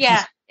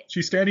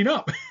 She's standing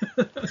up.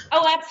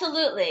 Oh,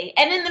 absolutely.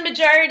 And in the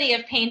majority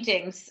of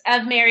paintings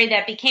of Mary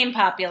that became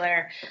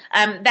popular,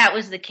 that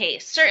was the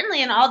case.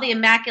 Certainly in all the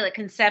Immaculate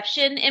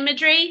Conception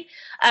imagery,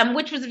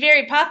 which was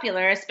very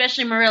popular,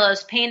 especially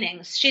Murillo's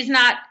paintings, she's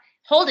not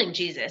holding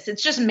Jesus.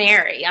 It's just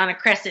Mary on a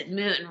crescent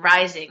moon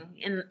rising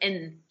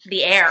in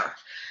the air.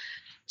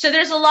 So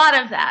there's a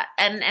lot of that.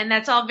 And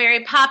that's all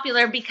very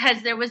popular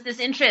because there was this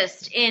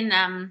interest in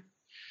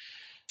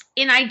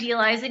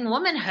idealizing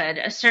womanhood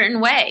a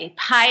certain way,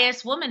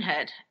 pious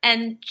womanhood.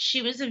 And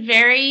she was a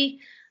very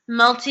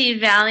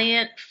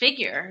multi-valiant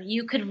figure.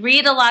 You could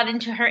read a lot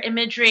into her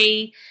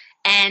imagery,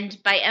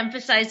 and by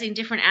emphasizing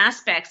different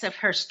aspects of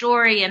her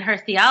story and her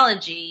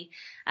theology,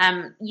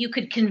 you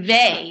could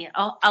convey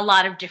a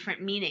lot of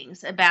different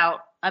meanings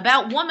about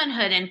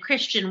womanhood and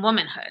Christian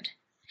womanhood.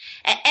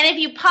 And if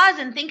you pause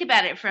and think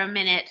about it for a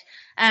minute,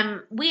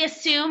 we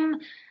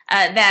assume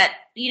that,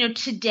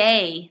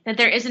 today that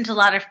there isn't a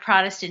lot of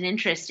Protestant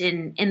interest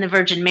in the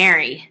Virgin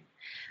Mary.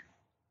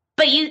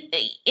 But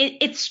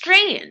it's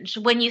strange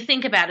when you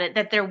think about it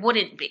that there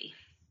wouldn't be.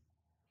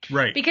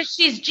 Right. Because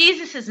she's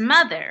Jesus's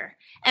mother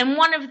and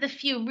one of the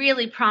few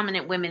really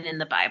prominent women in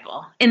the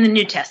Bible, in the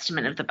New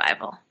Testament of the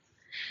Bible.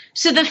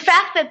 So the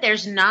fact that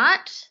there's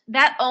not,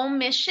 that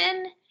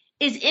omission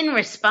is in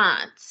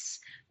response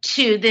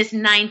to this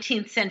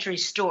 19th century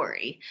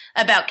story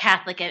about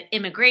Catholic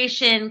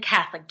immigration,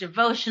 Catholic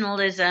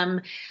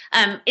devotionalism.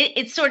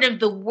 It's sort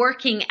of the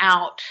working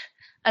out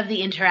of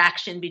the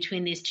interaction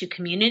between these two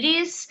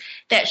communities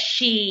that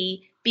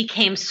she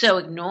became so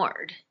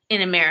ignored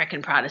in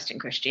American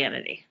Protestant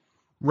Christianity.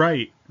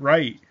 Right.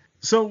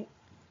 So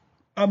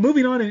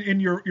moving on in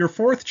your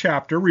fourth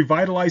chapter,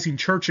 Revitalizing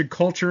Church and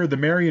Culture, the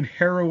Marian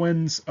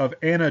Heroines of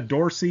Anna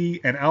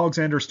Dorsey and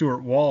Alexander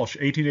Stewart Walsh,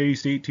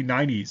 1880s to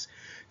 1890s.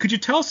 Could you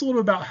tell us a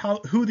little bit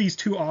about who these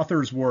two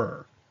authors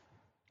were?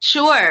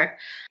 Sure.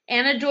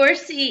 Anna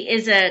Dorsey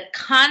is a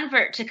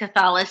convert to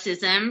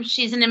Catholicism.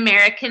 She's an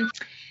American,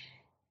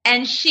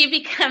 and she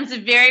becomes a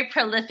very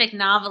prolific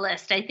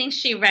novelist. I think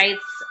she writes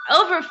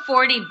over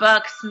 40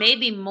 books,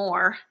 maybe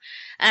more.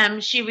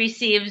 She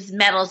receives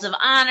medals of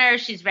honor.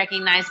 She's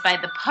recognized by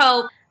the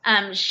Pope.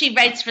 She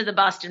writes for the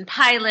Boston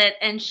Pilot,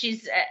 and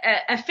she's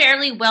a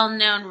fairly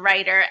well-known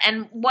writer.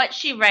 And what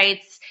she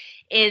writes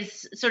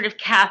is sort of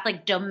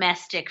Catholic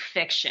domestic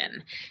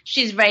fiction.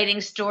 She's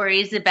writing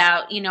stories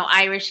about,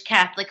 Irish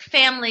Catholic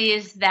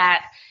families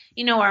that,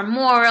 are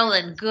moral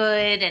and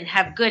good and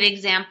have good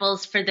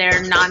examples for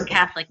their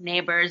non-Catholic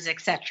neighbors,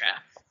 etc.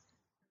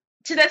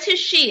 So that's who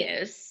she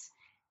is.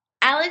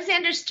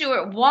 Alexander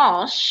Stewart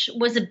Walsh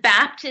was a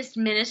Baptist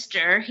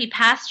minister. He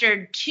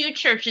pastored two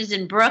churches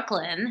in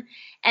Brooklyn,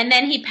 and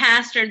then he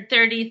pastored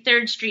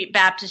 33rd Street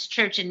Baptist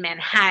Church in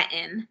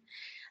Manhattan.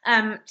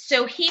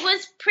 So he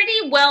was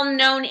pretty well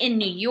known in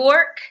New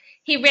York.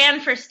 He ran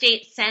for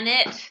state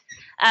senate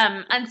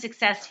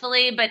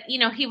unsuccessfully, but,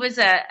 he was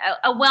a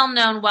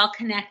well-known,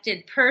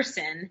 well-connected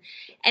person.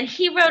 And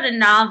he wrote a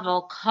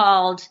novel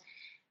called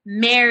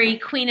Mary,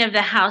 Queen of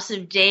the House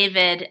of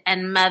David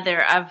and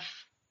Mother of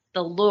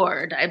the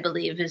Lord, I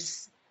believe,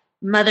 is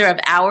Mother of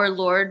Our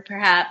Lord,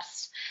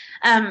 perhaps.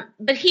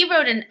 But he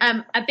wrote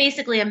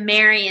basically a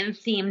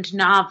Marian-themed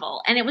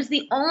novel, and it was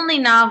the only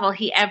novel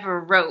he ever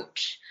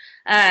wrote.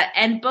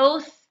 And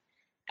both,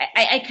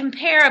 I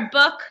compare a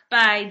book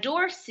by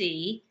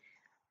Dorsey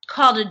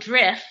called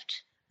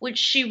Adrift, which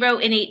she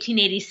wrote in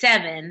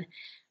 1887,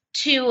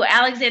 to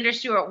Alexander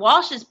Stewart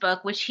Walsh's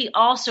book, which he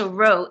also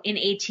wrote in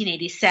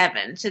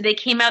 1887. So they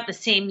came out the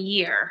same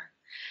year.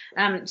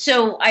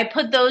 So I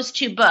put those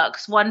two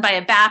books, one by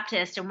a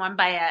Baptist and one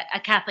by a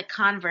Catholic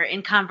convert,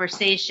 in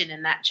conversation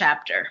in that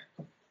chapter.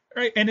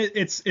 Right, and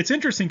it's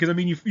interesting because,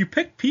 you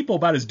pick people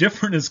about as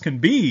different as can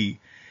be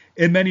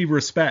in many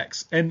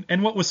respects.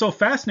 And what was so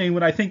fascinating,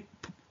 what I think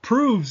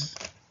proves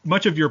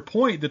much of your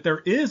point, that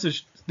there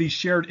is these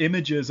shared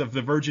images of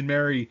the Virgin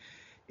Mary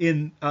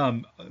in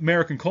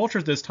American culture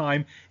at this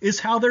time, is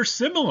how they're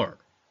similar.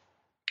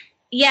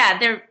 Yeah,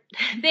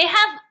 they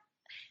have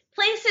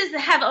places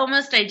that have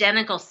almost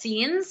identical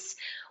scenes,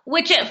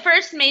 which at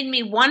first made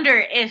me wonder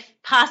if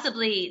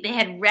possibly they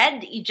had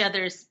read each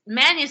other's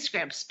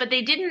manuscripts, but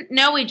they didn't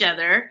know each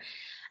other.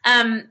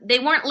 They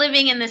weren't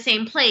living in the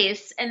same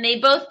place, and they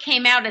both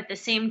came out at the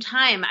same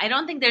time. I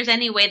don't think there's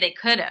any way they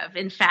could have,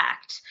 in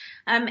fact.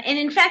 And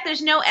in fact,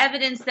 there's no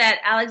evidence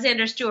that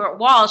Alexander Stewart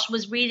Walsh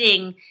was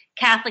reading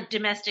Catholic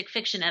domestic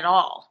fiction at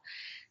all.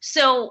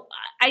 So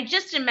I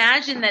just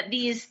imagine that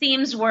these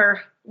themes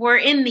were were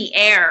in the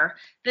air.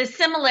 The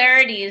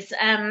similarities,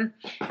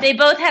 they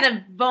both had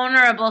a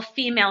vulnerable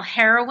female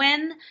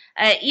heroine.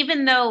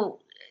 Even though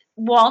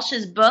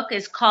Walsh's book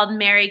is called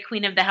Mary,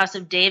 Queen of the House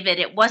of David,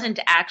 it wasn't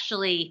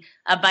actually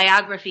a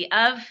biography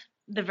of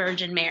the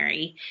Virgin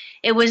Mary.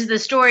 It was the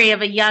story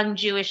of a young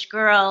Jewish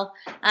girl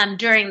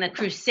during the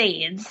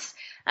Crusades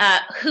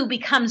who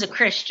becomes a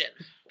Christian.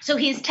 So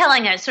he's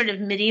telling a sort of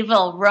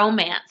medieval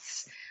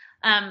romance,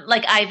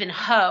 like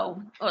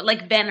Ivanhoe or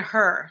like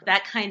Ben-Hur,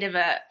 that kind of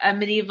a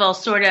medieval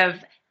sort of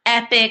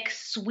epic,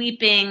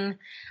 sweeping,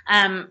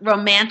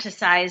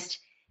 romanticized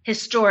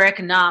historic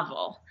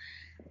novel.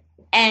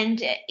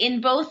 And in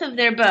both of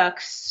their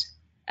books,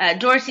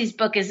 Dorsey's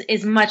book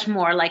is much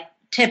more like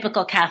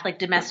typical Catholic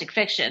domestic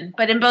fiction.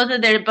 But in both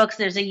of their books,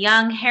 there's a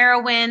young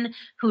heroine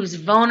who's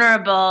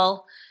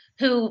vulnerable,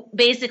 who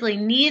basically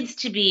needs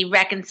to be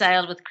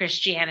reconciled with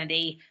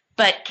Christianity,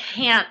 but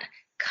can't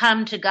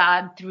come to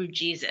God through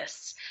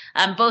Jesus.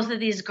 Both of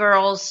these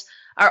girls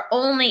are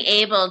only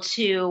able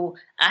to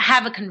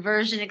have a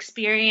conversion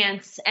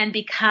experience and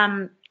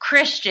become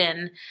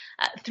Christian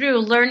through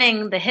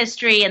learning the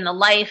history and the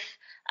life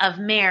of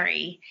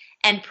Mary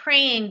and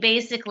praying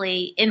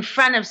basically in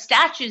front of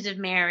statues of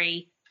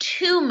Mary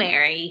to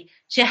Mary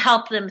to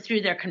help them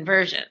through their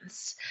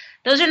conversions.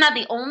 Those are not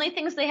the only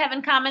things they have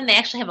in common. They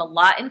actually have a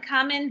lot in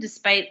common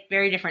despite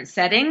very different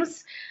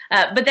settings.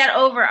 But that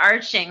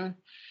overarching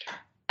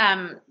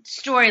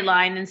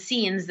storyline and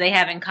scenes they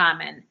have in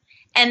common.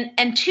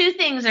 And two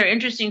things are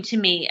interesting to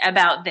me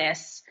about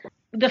this.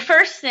 The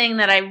first thing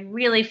that I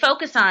really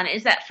focus on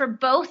is that for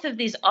both of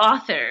these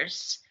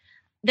authors,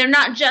 they're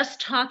not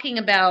just talking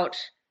about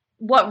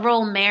what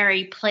role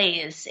Mary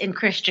plays in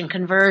Christian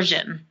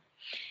conversion.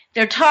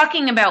 They're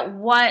talking about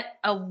what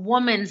a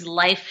woman's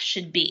life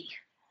should be.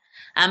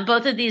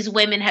 Both of these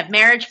women have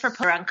marriage proposals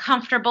they're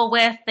uncomfortable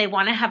with. They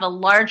want to have a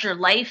larger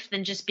life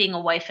than just being a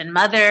wife and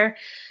mother.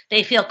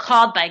 They feel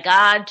called by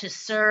God to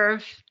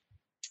serve.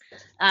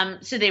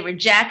 So they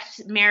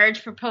reject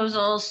marriage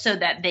proposals so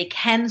that they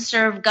can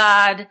serve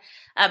God.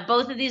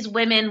 Both of these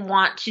women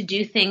want to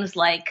do things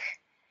like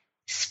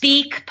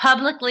speak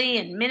publicly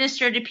and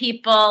minister to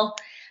people.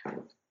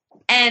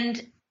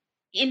 And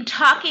in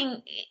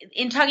talking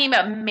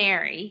about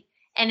Mary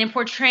and in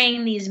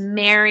portraying these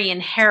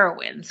Marian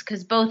heroines,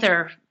 because both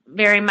are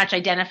very much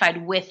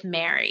identified with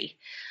Mary.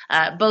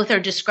 Both are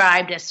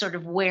described as sort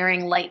of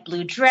wearing light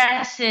blue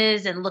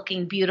dresses and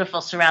looking beautiful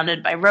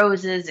surrounded by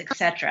roses,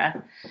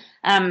 etc.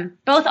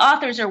 Both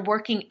authors are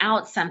working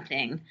out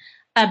something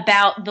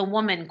about the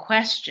woman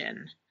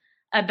question,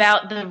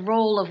 about the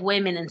role of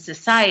women in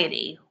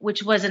society,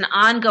 which was an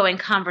ongoing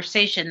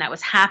conversation that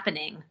was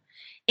happening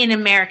in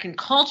American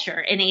culture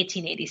in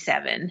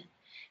 1887.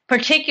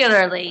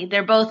 Particularly,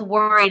 they're both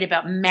worried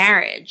about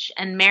marriage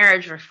and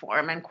marriage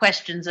reform and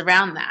questions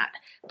around that.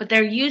 But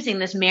they're using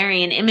this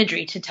Marian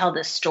imagery to tell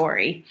this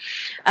story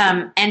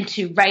and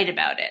to write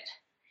about it.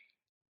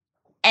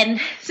 And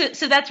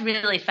so that's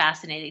really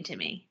fascinating to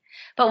me.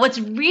 But what's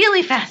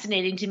really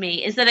fascinating to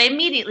me is that I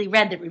immediately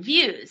read the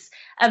reviews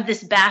of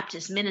this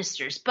Baptist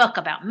minister's book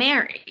about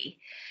Mary,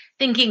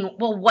 thinking,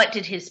 well, what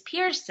did his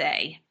peers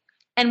say?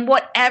 And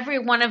what every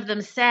one of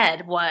them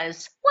said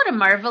was, what a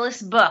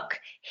marvelous book.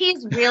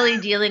 He's really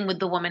dealing with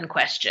the woman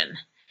question.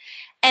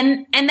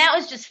 And that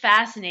was just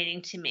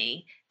fascinating to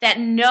me that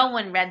no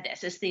one read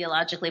this as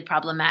theologically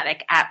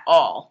problematic at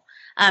all.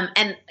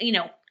 And, you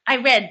know, I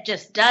read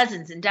just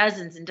dozens and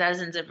dozens and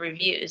dozens of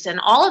reviews, and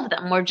all of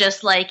them were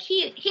just like,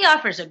 he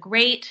offers a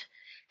great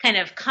kind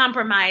of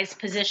compromise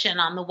position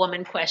on the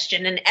woman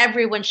question, and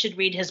everyone should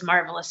read his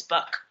marvelous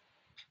book.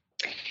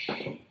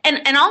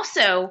 And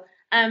also,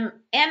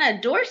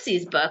 Anna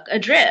Dorsey's book,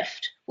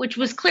 Adrift, which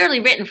was clearly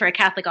written for a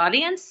Catholic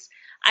audience,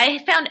 I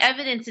found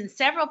evidence in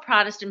several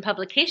Protestant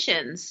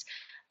publications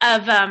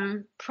of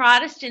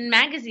Protestant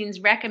magazines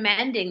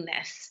recommending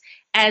this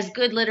as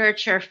good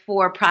literature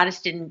for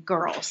Protestant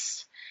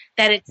girls.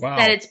 That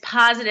it's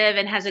positive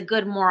and has a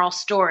good moral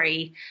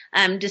story,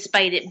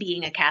 despite it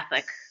being a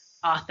Catholic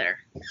author.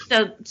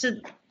 So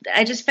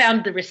I just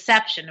found the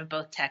reception of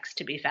both texts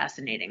to be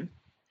fascinating.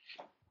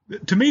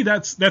 To me,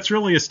 that's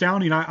really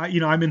astounding.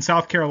 I'm in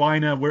South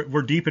Carolina.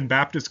 We're deep in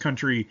Baptist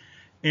country,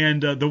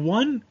 and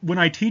when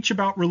I teach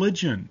about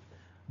religion,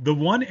 the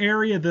one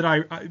area that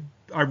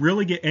I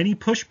really get any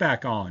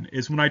pushback on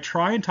is when I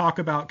try and talk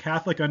about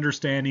Catholic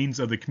understandings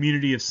of the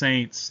community of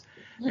saints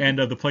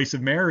and of the place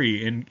of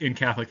Mary in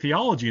Catholic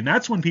theology, and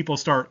that's when people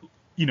start.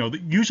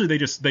 Usually they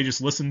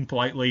just listen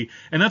politely,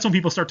 and that's when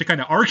people start to kind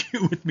of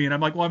argue with me, and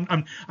I'm like, well,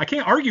 I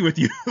can't argue with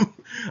you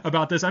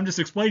about this. I'm just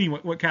explaining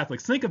what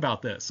Catholics think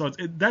about this. So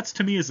that's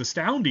to me is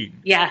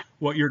astounding. Yeah,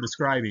 what you're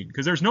describing,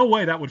 because there's no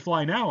way that would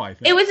fly now. I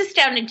think it was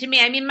astounding to me.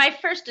 I mean, my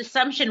first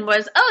assumption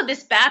was, oh,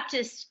 this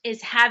Baptist is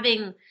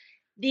having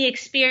the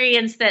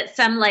experience that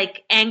some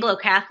like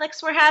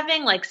Anglo-Catholics were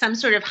having, like some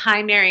sort of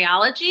high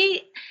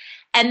Mariology,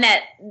 and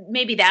that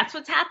maybe that's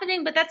what's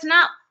happening. But that's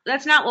not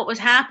what was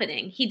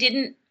happening.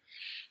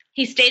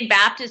 He stayed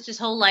Baptist his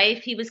whole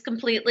life. He was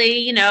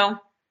completely,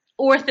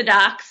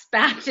 Orthodox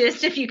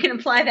Baptist, if you can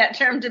apply that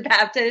term to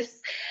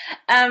Baptists.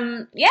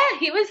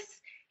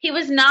 He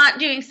was not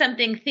doing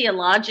something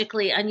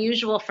theologically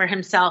unusual for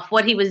himself.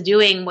 What he was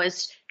doing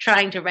was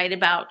trying to write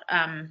about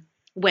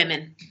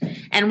women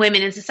and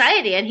women in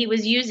society, and he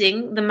was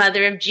using the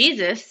mother of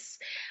Jesus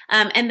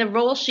and the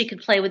role she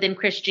could play within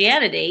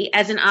Christianity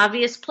as an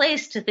obvious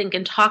place to think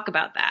and talk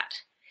about that.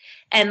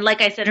 And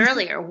like I said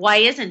earlier, why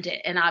isn't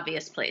it an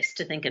obvious place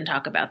to think and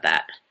talk about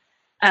that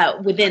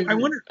within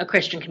a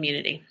Christian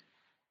community?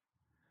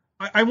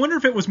 I wonder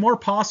if it was more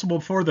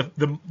possible for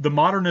the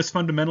modernist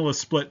fundamentalist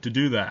split to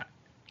do that.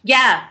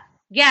 Yeah,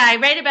 I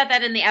write about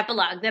that in the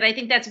epilogue, that I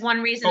think that's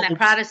one reason that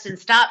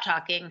Protestants stopped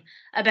talking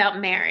about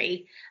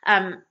Mary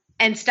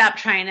and stopped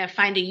trying to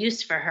find a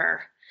use for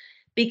her.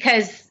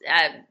 Because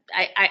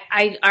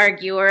I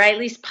argue, or I at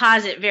least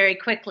posit very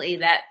quickly,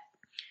 that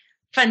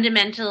in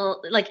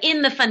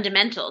the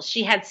fundamentals,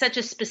 she had such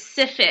a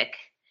specific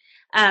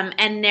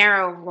and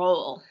narrow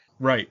role.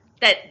 Right.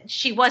 That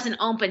she wasn't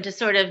open to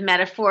sort of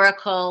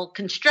metaphorical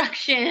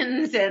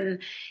constructions and,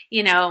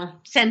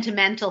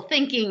 sentimental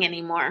thinking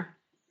anymore.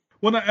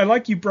 Well, I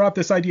like you brought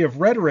this idea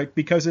of rhetoric,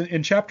 because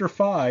in chapter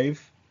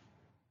 5,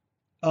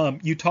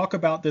 you talk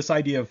about this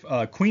idea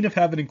of Queen of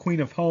Heaven and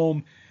Queen of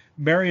Home,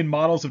 Marian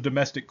models of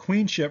domestic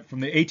queenship from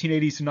the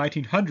 1880s to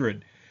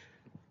 1900.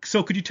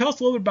 So could you tell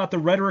us a little bit about the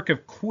rhetoric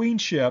of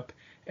queenship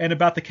and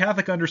about the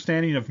Catholic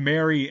understanding of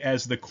Mary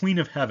as the Queen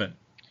of Heaven?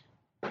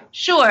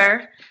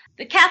 Sure.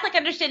 The Catholic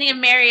understanding of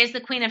Mary as the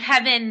Queen of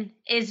Heaven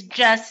is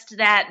just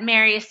that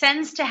Mary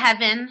ascends to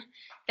heaven,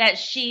 that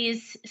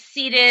she's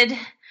seated,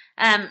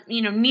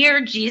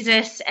 near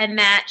Jesus, and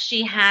that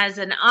she has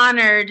an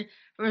honored,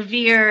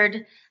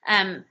 revered,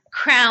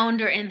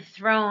 crowned or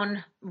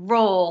enthroned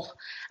role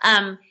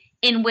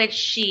in which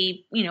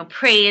she,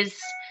 prays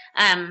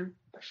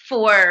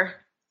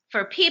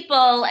for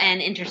people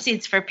and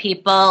intercedes for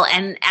people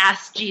and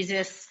asks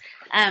Jesus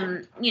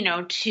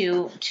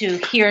to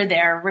hear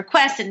their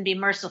requests and be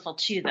merciful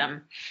to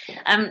them.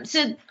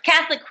 So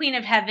Catholic Queen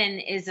of Heaven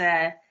is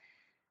a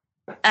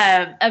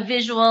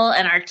visual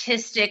and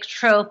artistic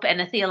trope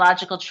and a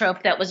theological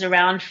trope that was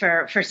around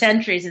for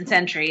centuries and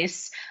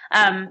centuries.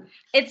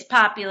 It's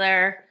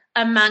popular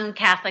among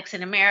Catholics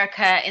in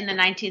America in the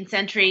 19th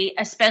century,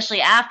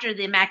 especially after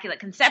the Immaculate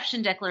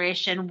Conception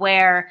Declaration,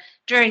 where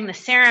during the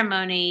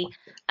ceremony,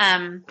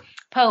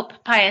 Pope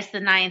Pius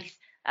IX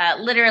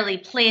literally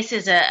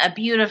places a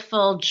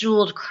beautiful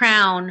jeweled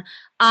crown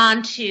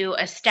onto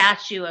a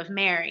statue of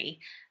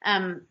Mary.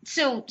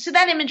 So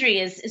that imagery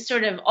is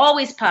sort of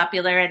always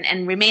popular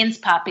and remains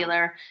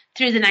popular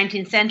through the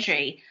 19th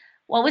century.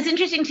 What was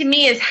interesting to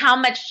me is how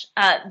much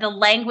the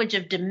language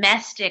of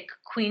domestic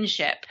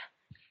queenship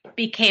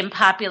became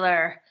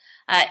popular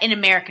in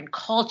American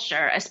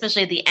culture,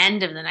 especially at the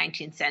end of the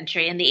 19th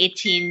century, in the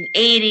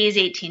 1880s,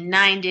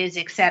 1890s,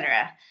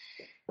 etc.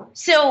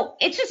 So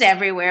it's just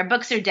everywhere.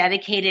 Books are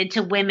dedicated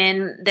to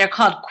women. They're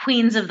called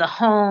Queens of the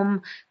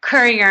Home.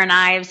 Currier and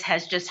Ives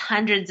has just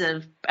hundreds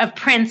of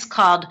prints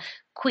called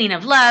Queen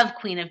of Love,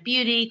 Queen of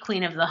Beauty,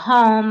 Queen of the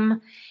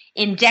Home.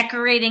 In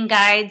decorating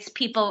guides,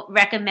 people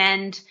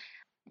recommend,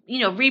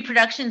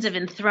 reproductions of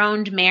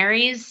enthroned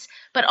Marys,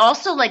 but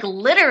also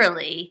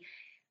literally,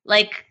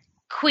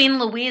 Queen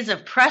Louise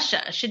of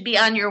Prussia should be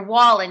on your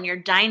wall in your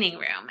dining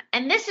room.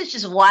 And this is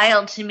just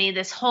wild to me,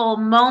 this whole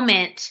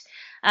moment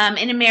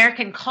in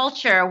American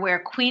culture where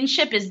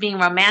queenship is being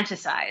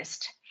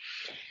romanticized.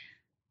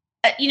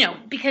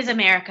 Because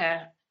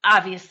America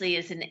obviously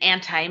is an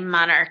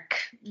anti-monarch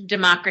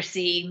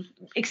democracy,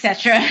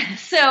 etc.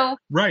 So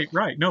right.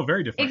 No,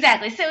 very different.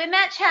 Exactly. So in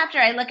that chapter,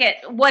 I look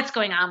at what's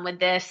going on with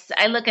this.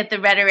 I look at the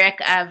rhetoric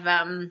of,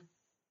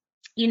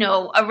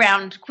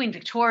 around Queen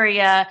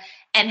Victoria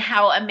and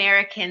how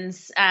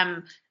Americans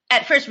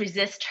at first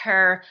resist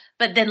her,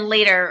 but then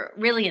later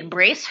really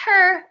embrace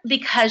her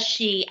because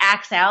she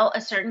acts out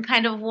a certain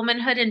kind of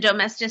womanhood and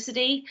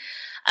domesticity.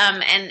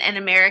 And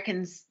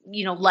Americans,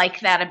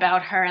 like that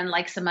about her and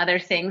like some other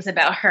things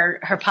about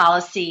her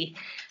policy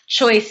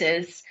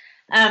choices.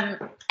 I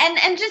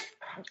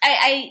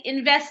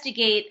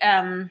investigate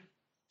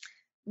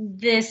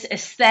this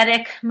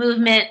aesthetic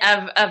movement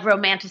of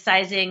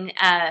romanticizing,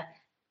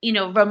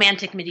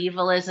 romantic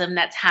medievalism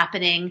that's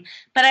happening.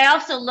 But I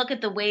also look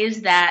at the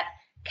ways that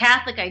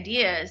Catholic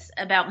ideas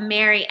about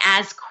Mary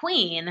as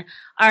queen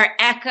are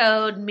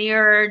echoed,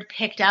 mirrored,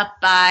 picked up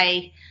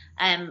by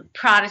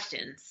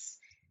Protestants.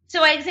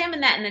 So I examine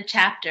that in the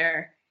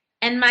chapter.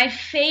 And my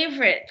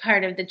favorite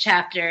part of the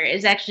chapter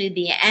is actually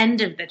the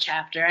end of the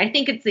chapter. I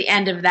think it's the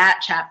end of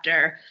that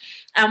chapter.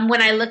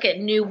 When I look at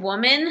New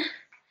Woman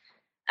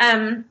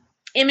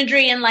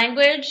imagery and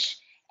language,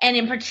 and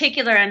in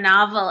particular a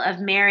novel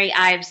of Mary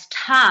Ives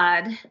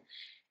Todd,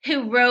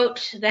 who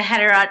wrote The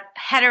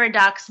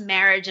Heterodox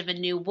Marriage of a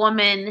New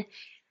Woman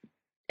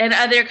and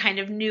other kind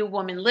of new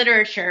woman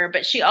literature,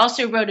 but she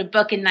also wrote a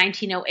book in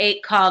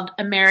 1908 called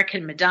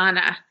American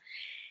Madonna.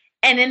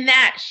 And in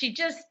that, she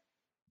just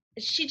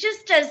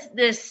does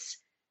this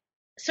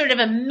sort of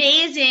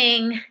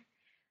amazing,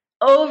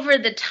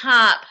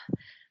 over-the-top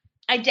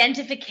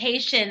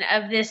identification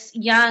of this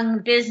young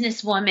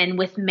businesswoman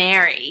with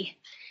Mary.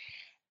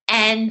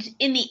 And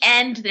in the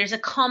end, there's a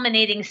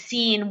culminating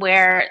scene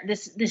where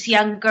this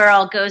young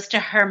girl goes to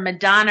her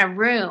Madonna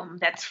room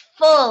that's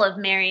full of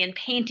Marian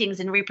paintings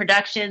and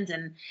reproductions,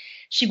 and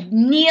she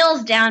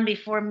kneels down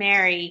before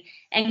Mary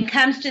and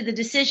comes to the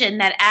decision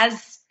that,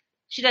 as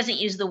she doesn't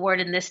use the word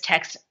in this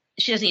text,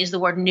 she doesn't use the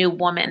word new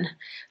woman,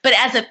 but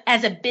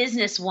as a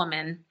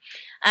businesswoman,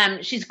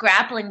 she's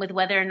grappling with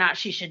whether or not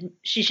she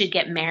should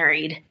get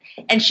married.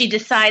 And she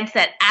decides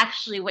that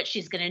actually what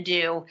she's going to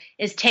do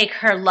is take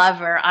her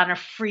lover on a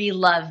free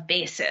love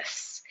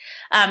basis,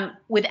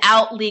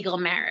 without legal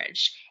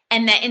marriage.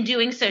 And that in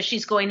doing so,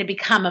 she's going to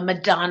become a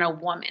Madonna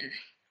woman.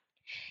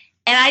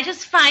 And I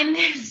just find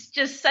this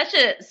just such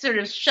a sort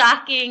of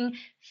shocking,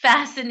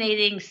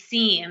 fascinating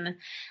scene.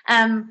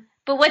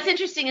 But what's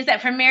interesting is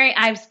that for Mary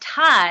Ives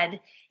Todd,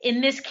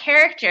 in this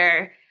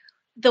character,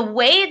 the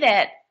way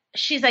that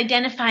she's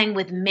identifying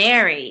with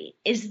Mary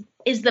is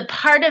the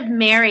part of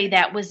Mary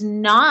that was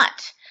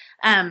not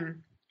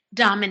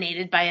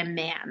dominated by a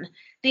man.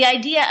 The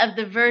idea of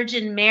the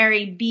Virgin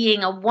Mary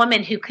being a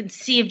woman who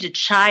conceived a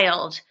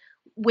child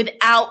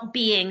without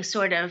being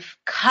sort of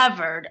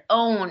covered,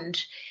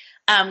 owned,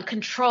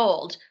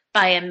 controlled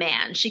by a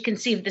man. She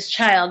conceived this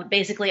child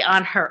basically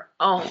on her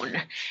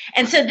own.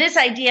 And so this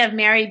idea of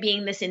Mary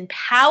being this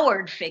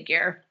empowered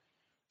figure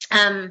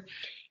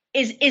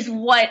is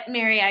what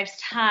Mary Ives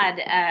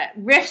Todd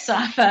riffs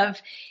off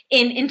of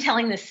in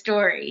telling the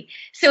story.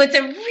 So it's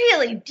a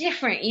really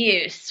different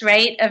use,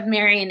 right, of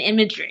Marian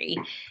imagery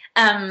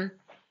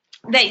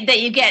that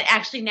you get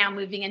actually now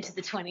moving into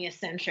the 20th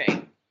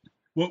century.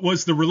 What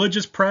was the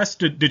religious press?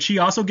 Did she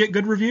also get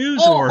good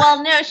reviews? Oh,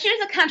 well, no, she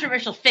was a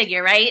controversial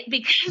figure, right?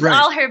 Because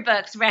all her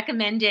books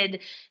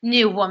recommended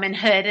new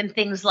womanhood and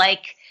things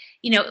like,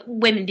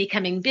 women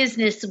becoming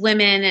business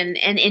women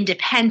and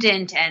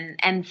independent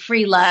and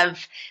free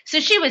love. So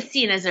she was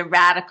seen as a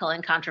radical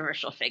and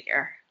controversial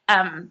figure.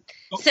 Sure,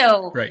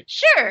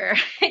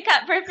 it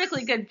got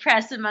perfectly good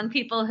press among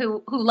people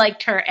who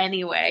liked her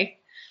anyway.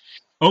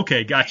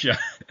 Okay, gotcha.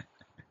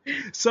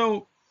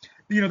 So,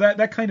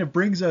 that kind of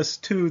brings us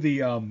to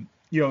the,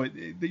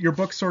 your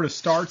book sort of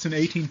starts in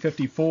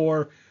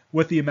 1854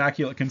 with the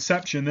Immaculate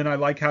Conception. Then I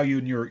like how you,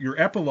 in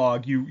your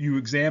epilogue, you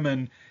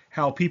examine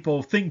how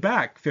people think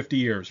back 50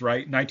 years,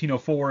 right?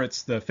 1904,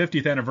 it's the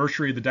 50th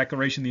anniversary of the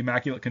Declaration of the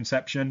Immaculate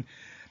Conception.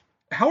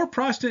 How are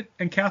Protestant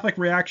and Catholic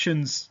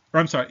reactions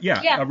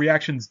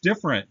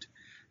different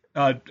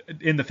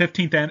in the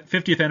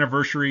 50th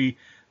anniversary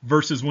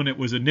versus when it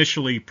was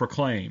initially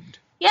proclaimed?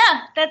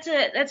 Yeah, that's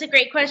a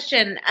great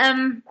question.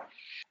 Honestly,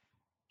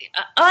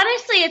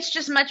 it's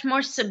just much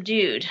more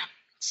subdued.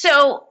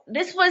 So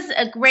this was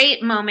a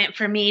great moment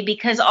for me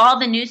because all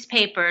the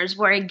newspapers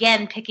were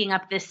again picking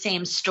up this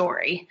same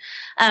story.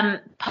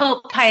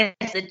 Pope Pius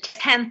X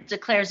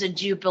declares a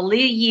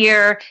Jubilee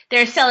year.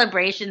 There are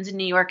celebrations in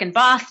New York and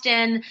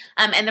Boston,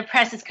 and the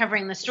press is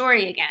covering the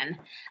story again.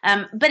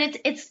 But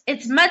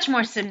it's much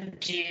more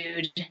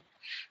subdued.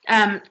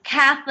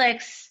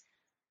 Catholics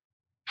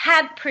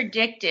had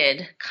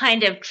predicted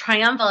kind of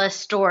triumphalist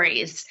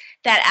stories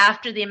that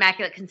after the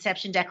Immaculate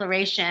Conception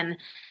Declaration,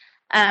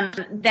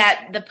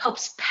 that the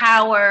Pope's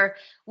power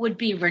would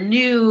be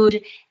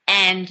renewed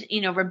and,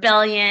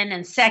 rebellion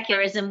and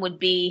secularism would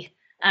be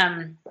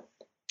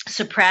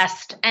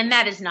suppressed. And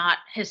that is not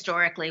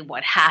historically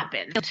what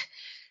happened.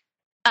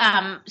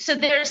 So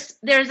there's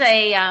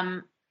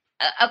a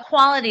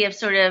quality of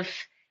sort of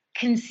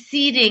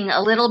conceding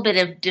a little bit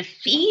of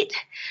defeat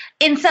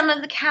in some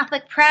of the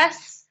Catholic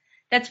press.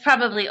 That's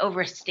probably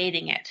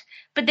overstating it.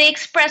 But they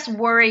express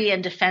worry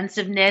and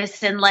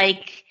defensiveness and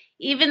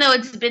even though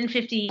it's been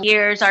 50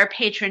 years, our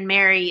patron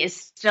Mary is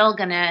still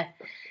going to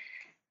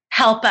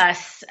help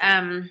us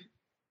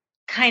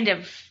kind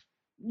of,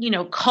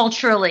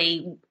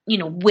 culturally,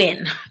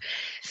 win.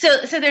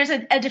 So there's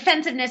a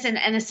defensiveness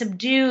and a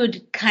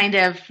subdued kind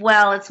of,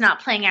 well, it's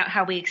not playing out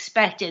how we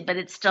expected, but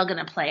it's still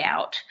going to play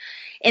out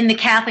in the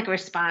Catholic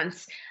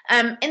response.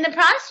 In the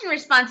Protestant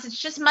response, it's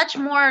just much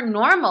more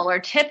normal or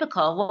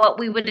typical, what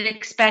we would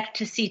expect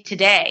to see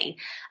today.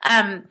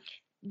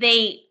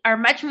 They are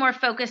much more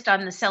focused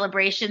on the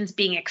celebrations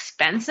being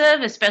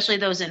expensive, especially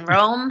those in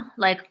Rome.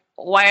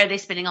 Why are they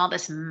spending all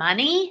this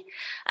money?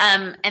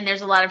 And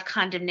there's a lot of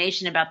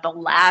condemnation about the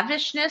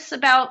lavishness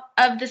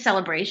of the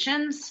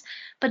celebrations,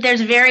 but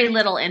there's very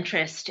little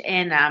interest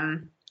in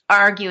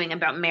arguing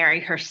about Mary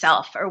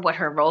herself or what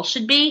her role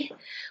should be,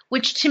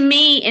 which to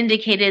me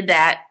indicated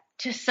that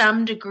to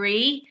some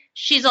degree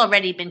she's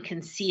already been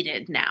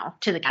conceded now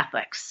to the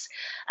Catholics.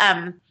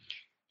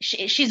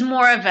 She's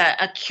more of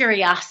a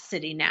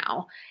curiosity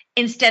now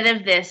instead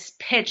of this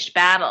pitched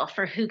battle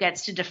for who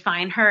gets to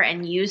define her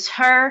and use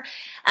her,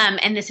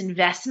 and this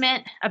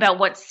investment about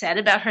what's said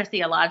about her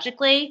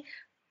theologically.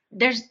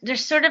 There's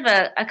sort of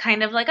a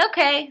kind of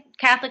okay,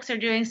 Catholics are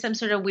doing some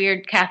sort of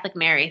weird Catholic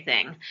Mary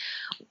thing,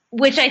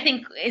 which I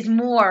think is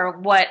more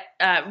what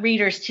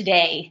readers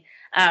today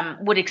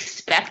would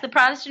expect the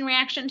Protestant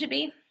reaction to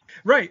be.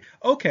 Right.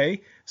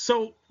 Okay.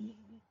 So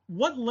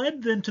what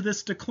led then to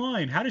this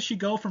decline? How does she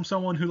go from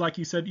someone who, like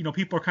you said,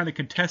 people are kind of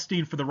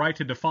contesting for the right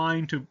to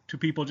define to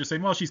people just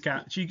saying, well,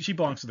 she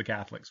belongs to the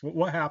Catholics?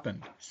 What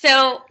happened?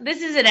 So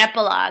this is an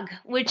epilogue,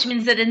 which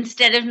means that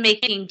instead of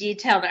making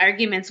detailed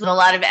arguments with a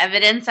lot of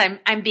evidence,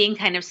 I'm being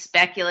kind of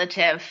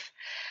speculative.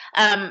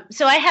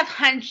 So I have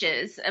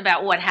hunches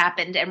about what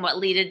happened and what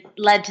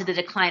led to the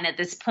decline at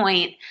this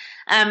point.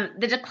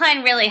 The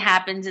decline really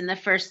happens in the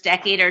first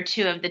decade or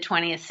two of the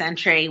 20th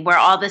century, where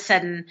all of a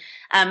sudden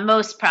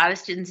most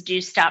Protestants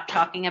do stop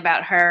talking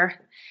about her.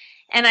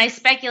 And I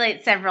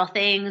speculate several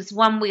things.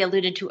 One we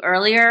alluded to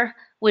earlier,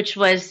 which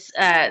was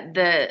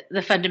the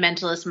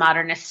fundamentalist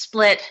modernist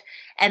split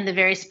and the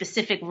very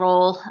specific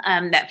role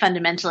that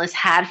fundamentalists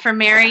had for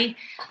Mary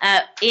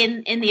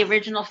in the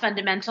original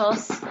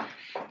fundamentals.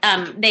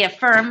 They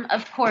affirm,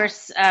 of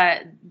course,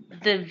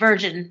 the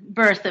virgin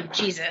birth of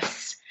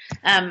Jesus,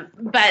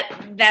 but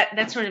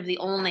that's sort of the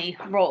only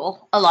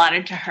role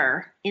allotted to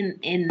her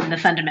in the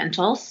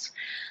fundamentals.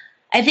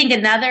 I think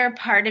another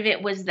part of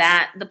it was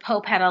that the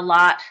Pope had a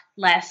lot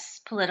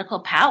less political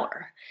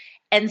power.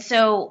 And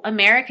so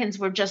Americans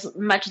were just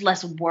much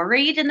less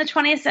worried in the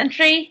 20th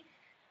century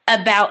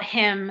about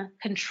him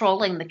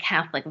controlling the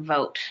Catholic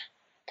vote.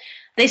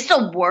 They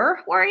still were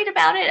worried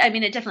about it. I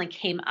mean, it definitely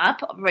came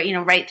up,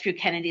 right through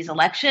Kennedy's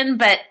election,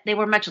 but they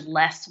were much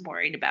less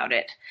worried about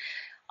it.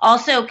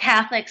 Also,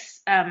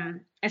 Catholics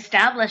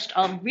established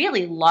a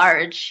really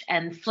large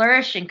and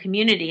flourishing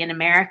community in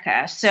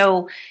America.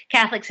 So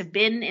Catholics have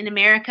been in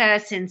America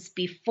since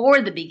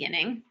before the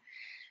beginning.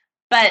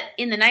 But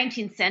in the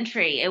 19th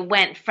century, it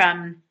went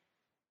from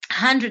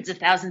hundreds of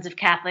thousands of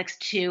Catholics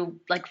to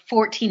like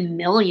 14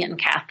 million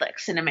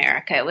Catholics in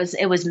America.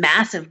 It was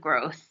massive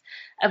growth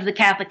of the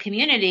Catholic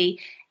community,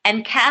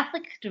 and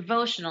Catholic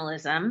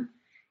devotionalism,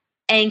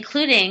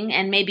 including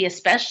and maybe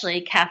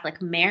especially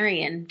Catholic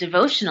Marian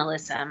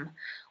devotionalism,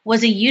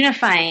 was a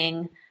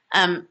unifying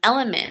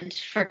element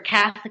for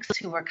Catholics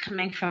who were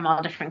coming from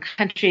all different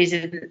countries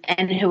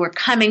and who were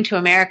coming to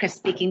America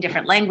speaking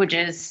different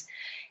languages.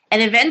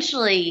 And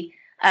eventually,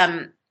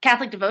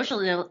 Catholic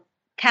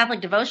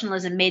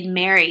devotionalism made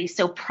Mary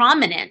so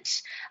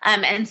prominent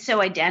and so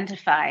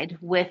identified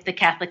with the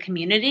Catholic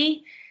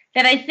community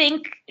that I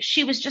think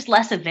she was just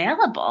less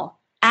available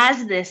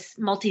as this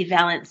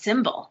multivalent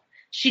symbol.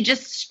 She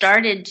just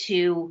started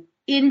to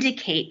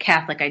indicate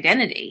Catholic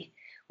identity,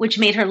 which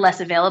made her less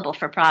available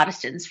for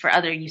Protestants for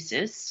other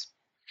uses.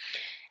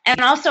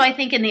 And also, I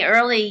think in the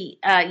early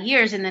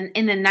years in the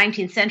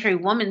 19th century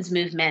women's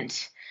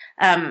movement,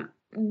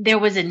 there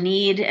was a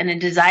need and a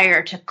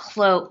desire to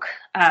cloak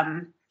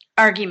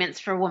arguments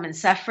for women's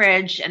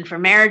suffrage and for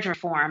marriage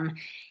reform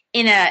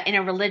in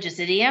a religious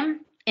idiom,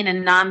 in a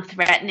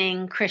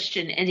non-threatening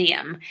Christian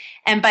idiom.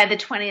 And by the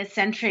 20th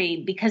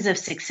century, because of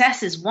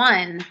successes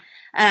won,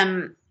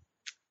 a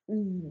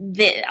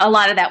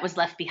lot of that was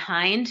left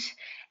behind,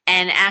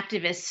 and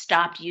activists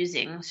stopped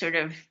using sort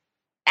of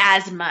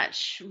as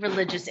much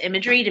religious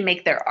imagery to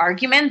make their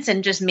arguments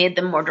and just made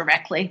them more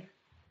directly.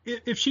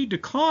 If she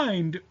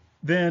declined,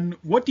 then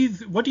what do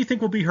you think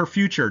will be her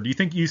future? Do you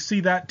think you see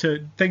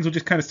things will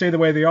just kind of stay the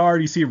way they are?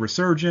 Do you see a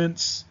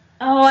resurgence?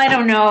 Oh, I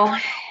don't know.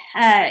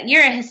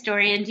 You're a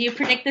historian. Do you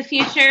predict the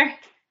future?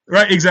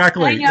 Right,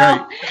 exactly. I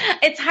know. Right.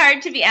 It's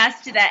hard to be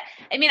asked to that.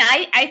 I mean,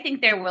 I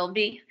think there will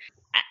be.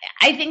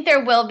 I think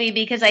there will be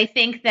because I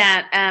think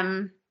that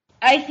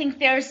I think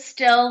there's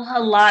still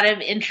a lot of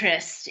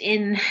interest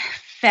in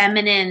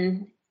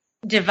feminine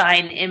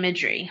divine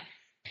imagery.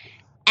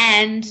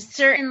 And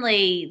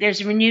certainly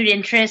there's renewed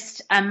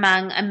interest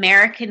among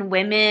American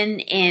women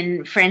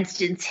in, for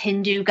instance,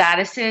 Hindu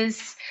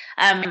goddesses.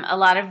 A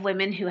lot of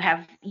women who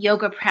have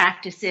yoga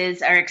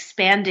practices are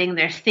expanding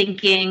their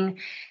thinking.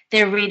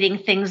 They're reading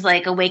things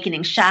like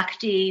Awakening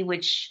Shakti,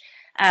 which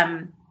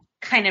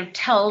kind of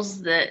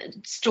tells the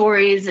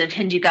stories of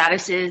Hindu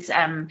goddesses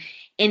in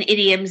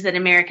idioms that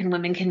American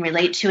women can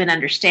relate to and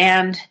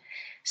understand.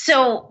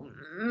 So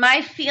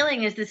my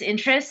feeling is this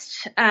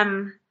interest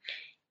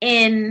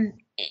in,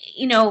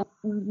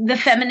 the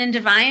feminine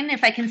divine,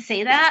 if I can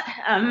say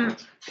that.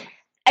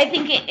 I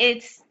think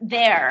it's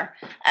there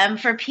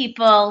for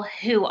people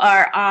who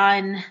are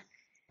on,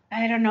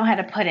 I don't know how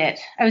to put it.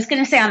 I was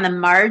going to say on the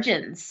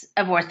margins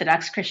of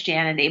Orthodox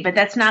Christianity, but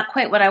that's not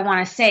quite what I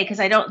want to say because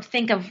I don't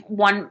think of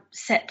one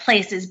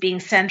place as being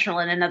central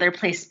and another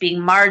place being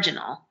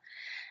marginal.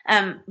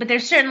 But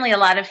there's certainly a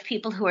lot of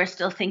people who are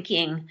still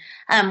thinking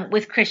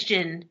with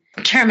Christian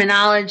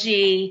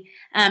terminology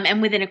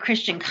and within a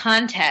Christian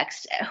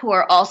context who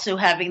are also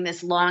having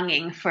this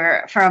longing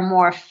for a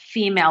more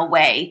female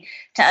way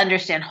to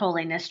understand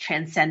holiness,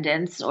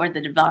 transcendence, or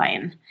the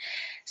divine.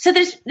 So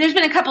there's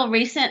been a couple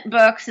recent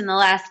books in the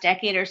last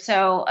decade or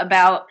so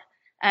about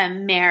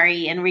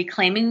Mary and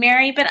reclaiming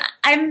Mary, but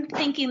I'm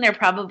thinking there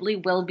probably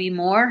will be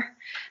more.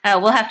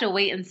 We'll have to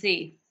wait and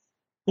see.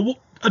 Well,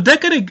 a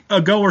decade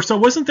ago or so,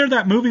 wasn't there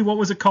that movie? What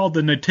was it called?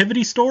 The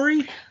Nativity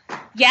Story?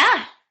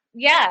 Yeah.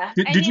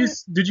 Did you?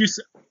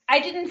 I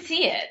didn't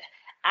see it.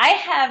 I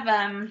have.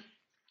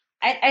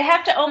 I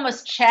have to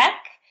almost check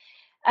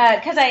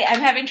because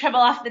I'm having trouble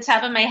off the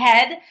top of my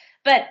head.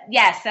 But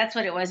yes, that's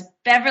what it was.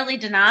 Beverly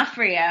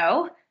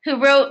D'Onofrio,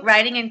 who wrote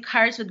Riding in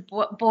Cars with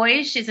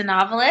Boys. She's a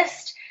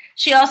novelist.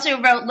 She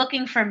also wrote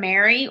Looking for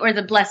Mary, or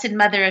The Blessed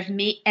Mother of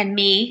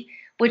Me,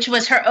 which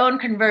was her own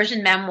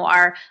conversion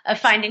memoir of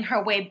finding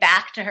her way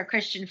back to her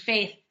Christian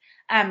faith.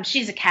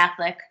 She's a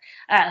Catholic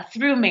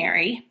through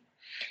Mary.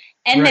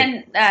 And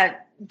then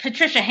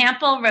Patricia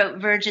Hampel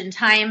wrote Virgin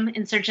Time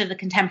in Search of the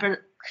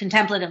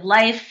Contemplative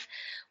Life,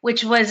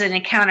 which was an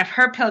account of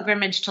her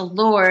pilgrimage to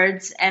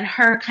Lourdes and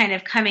her kind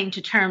of coming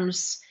to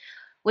terms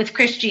with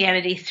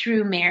Christianity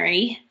through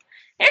Mary.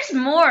 There's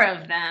more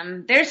of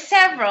them. There's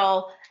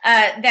several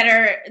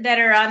that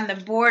are on the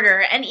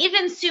border, and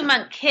even Sue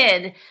Monk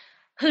Kidd,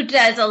 who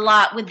does a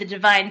lot with the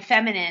divine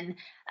feminine.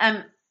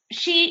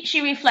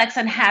 She reflects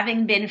on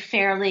having been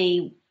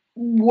fairly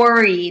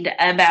worried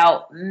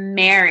about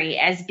Mary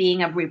as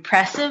being a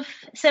repressive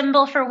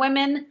symbol for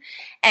women,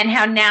 and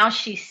how now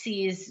she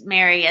sees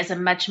Mary as a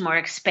much more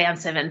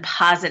expansive and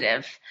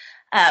positive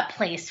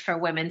place for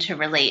women to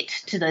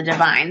relate to the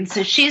divine.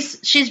 So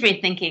she's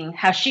rethinking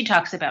how she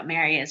talks about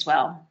Mary as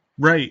well.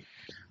 Right.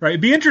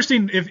 It'd be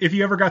interesting if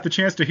you ever got the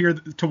chance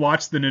to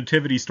watch the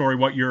Nativity story,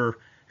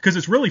 because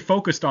it's really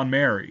focused on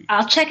Mary.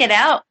 I'll check it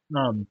out.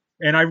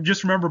 And I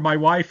just remember my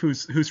wife,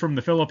 who's from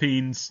the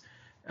Philippines,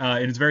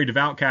 and is very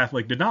devout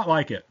Catholic, did not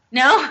like it.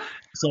 No.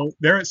 So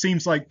there it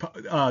seems like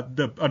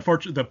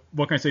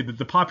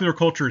the popular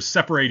culture is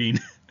separating,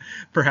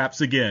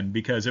 perhaps again,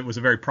 because it was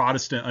a very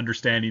Protestant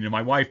understanding, and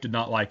my wife did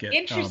not like it.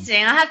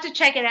 Interesting. I'll have to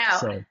check it out.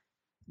 So,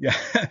 yeah.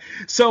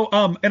 So,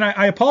 and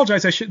I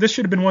apologize. This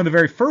should have been one of the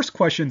very first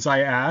questions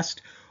I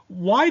asked.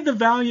 Why the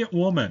Valiant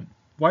Woman?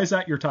 Why is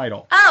that your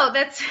title? Oh,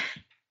 that's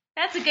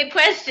a good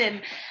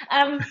question.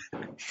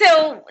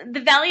 So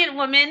the Valiant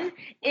Woman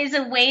is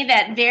a way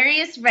that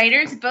various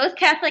writers, both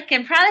Catholic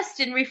and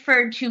Protestant,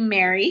 referred to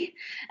Mary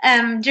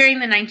during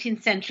the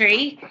 19th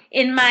century.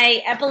 In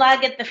my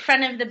epilogue at the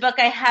front of the book,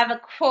 I have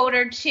a quote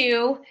or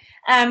two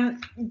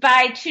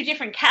by two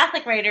different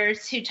Catholic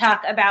writers who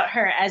talk about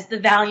her as the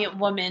Valiant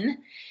Woman.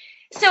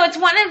 So it's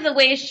one of the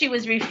ways she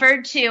was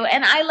referred to,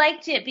 and I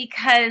liked it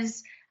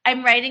because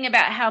I'm writing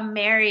about how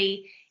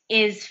Mary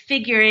is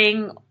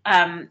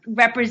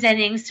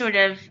representing sort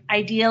of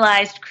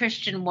idealized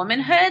Christian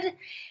womanhood.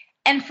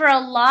 And for a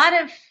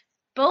lot of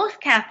both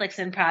Catholics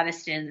and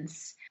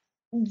Protestants,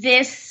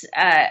 this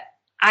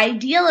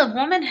ideal of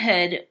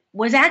womanhood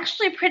was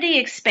actually pretty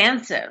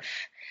expansive.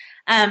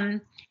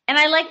 And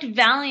I liked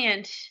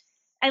Valiant.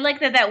 I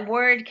like that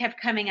word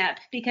kept coming up,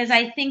 because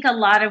I think a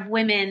lot of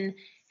women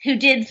who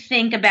did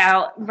think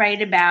about,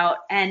 write about,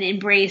 and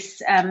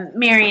embrace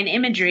Marian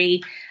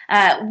imagery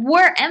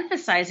were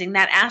emphasizing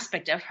that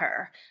aspect of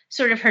her,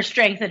 sort of her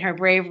strength and her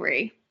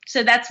bravery.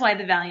 So that's why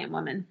the Valiant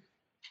Woman.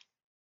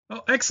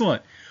 Oh,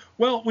 excellent.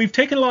 Well, we've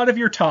taken a lot of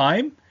your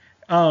time,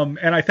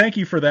 and I thank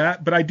you for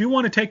that. But I do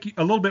want to take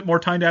a little bit more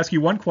time to ask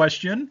you one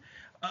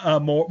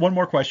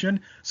more question.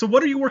 So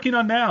what are you working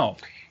on now?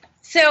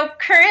 So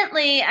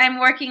currently I'm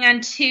working on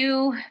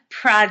two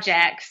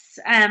projects.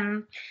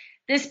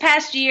 This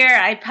past year,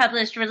 I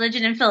published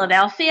Religion in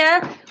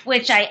Philadelphia,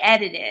 which I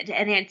edited,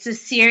 and it's a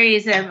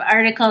series of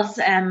articles,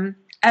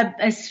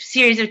 a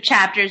series of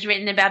chapters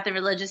written about the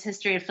religious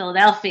history of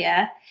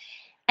Philadelphia.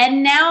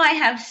 And now I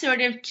have sort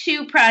of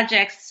two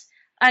projects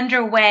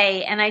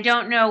underway, and I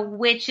don't know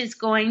which is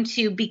going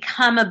to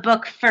become a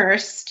book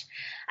first.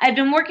 I've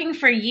been working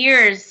for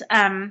years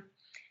on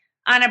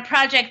a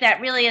project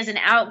that really is an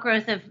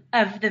outgrowth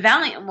of the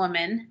Valiant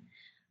Woman,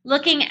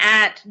 looking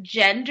at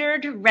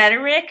gendered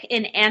rhetoric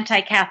in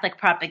anti-Catholic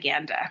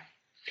propaganda.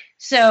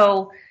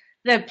 So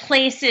the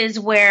places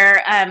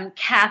where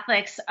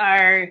Catholics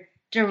are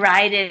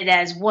derided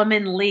as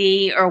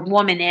womanly or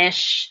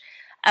womanish,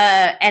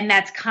 and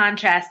that's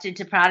contrasted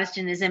to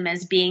Protestantism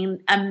as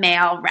being a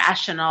male,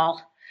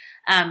 rational,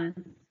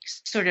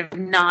 sort of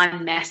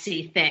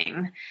non-messy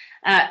thing.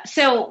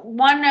 So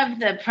one of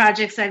the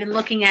projects I've been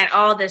looking at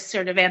all this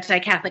sort of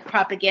anti-Catholic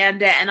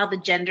propaganda and all the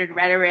gendered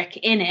rhetoric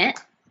in it.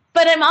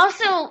 But I'm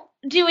also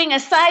doing a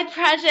side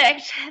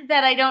project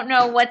that I don't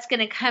know what's going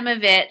to come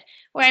of it,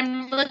 where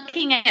I'm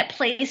looking at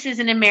places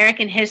in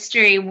American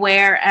history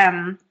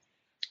where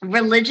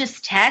religious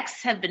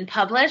texts have been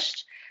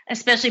published,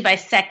 especially by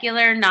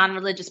secular,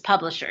 non-religious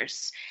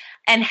publishers,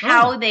 and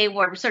how they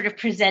were sort of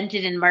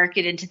presented and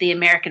marketed to the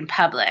American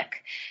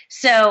public.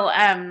 So,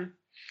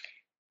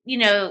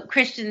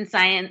 Christian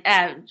Science,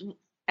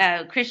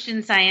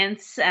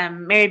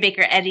 Mary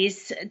Baker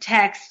Eddy's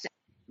text,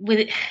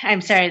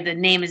 I'm sorry, the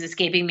name is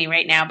escaping me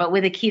right now, but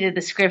with a key to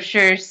the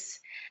scriptures.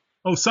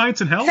 Oh,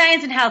 Science and Health?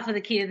 Science and Health with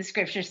a key to the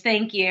scriptures.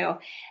 Thank you.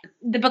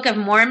 The Book of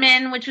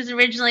Mormon, which was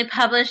originally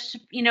published,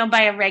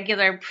 by a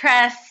regular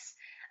press.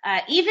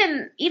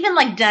 Even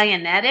like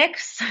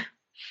Dianetics,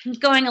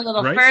 going a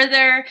little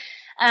further.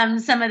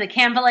 Some of the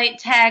Campbellite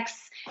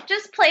texts,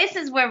 just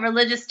places where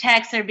religious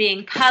texts are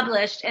being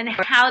published and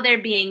how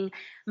they're being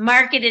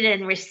marketed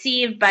and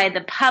received by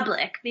the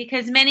public.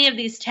 Because many of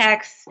these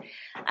texts,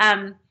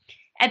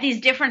 at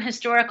these different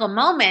historical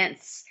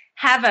moments,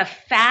 have a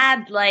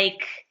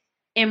fad-like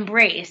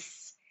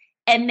embrace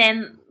and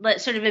then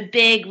sort of a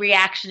big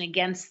reaction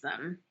against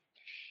them.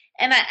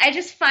 And I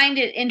just find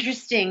it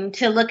interesting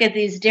to look at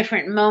these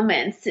different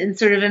moments in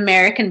sort of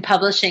American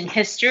publishing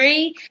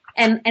history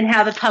and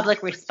how the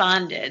public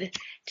responded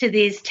to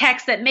these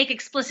texts that make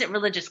explicit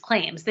religious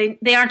claims.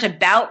 They aren't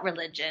about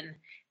religion.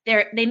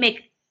 They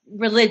make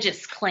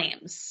religious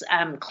claims,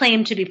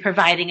 claim to be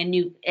providing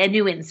a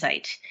new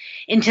insight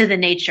into the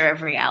nature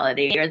of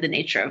reality or the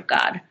nature of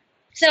God.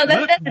 So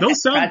that's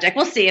a project.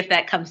 We'll see if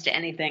that comes to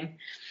anything.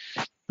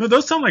 No,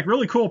 those sound like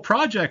really cool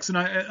projects.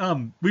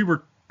 And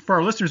for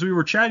our listeners, we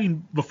were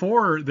chatting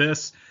before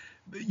this.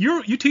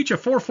 You teach a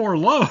 4/4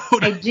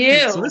 load. I do.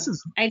 So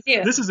I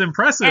do. This is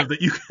impressive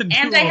that you can do.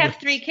 And I have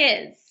 3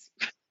 kids.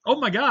 Oh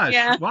my gosh.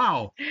 Yeah.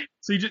 Wow.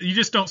 So you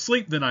just don't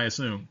sleep then, I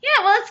assume.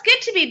 Yeah, well, it's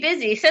good to be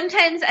busy.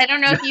 Sometimes, I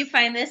don't know if you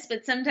find this,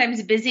 but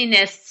sometimes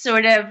busyness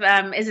sort of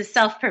is a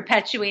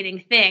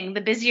self-perpetuating thing.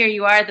 The busier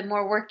you are, the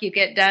more work you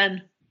get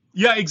done.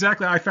 Yeah,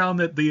 exactly. I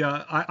found that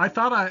I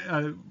thought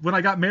when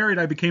I got married,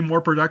 I became more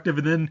productive.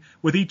 And then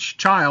with each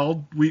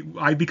child,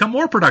 I become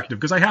more productive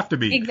because I have to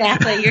be.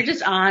 Exactly. You're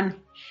just on.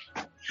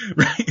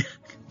 Right.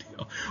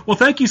 Well,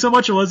 thank you so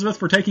much, Elizabeth,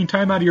 for taking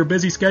time out of your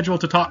busy schedule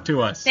to talk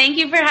to us. Thank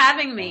you for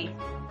having me.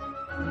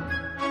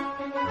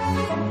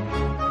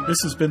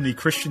 This has been the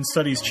Christian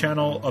Studies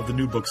channel of the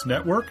New Books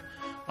Network.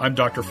 I'm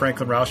Dr.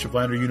 Franklin Rausch of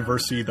Lander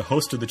University, the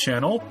host of the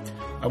channel.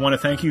 I want to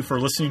thank you for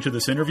listening to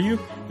this interview,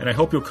 and I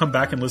hope you'll come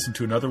back and listen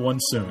to another one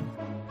soon.